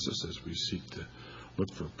you bless us as we seek to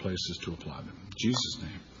look for places to apply them. In Jesus'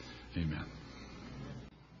 name, amen.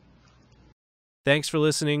 Thanks for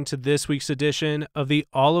listening to this week's edition of the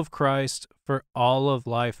All of Christ for All of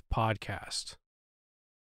Life podcast.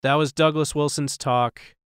 That was Douglas Wilson's talk,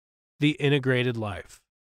 The Integrated Life.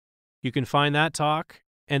 You can find that talk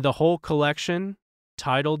and the whole collection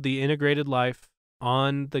titled The Integrated Life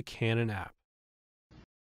on the Canon app.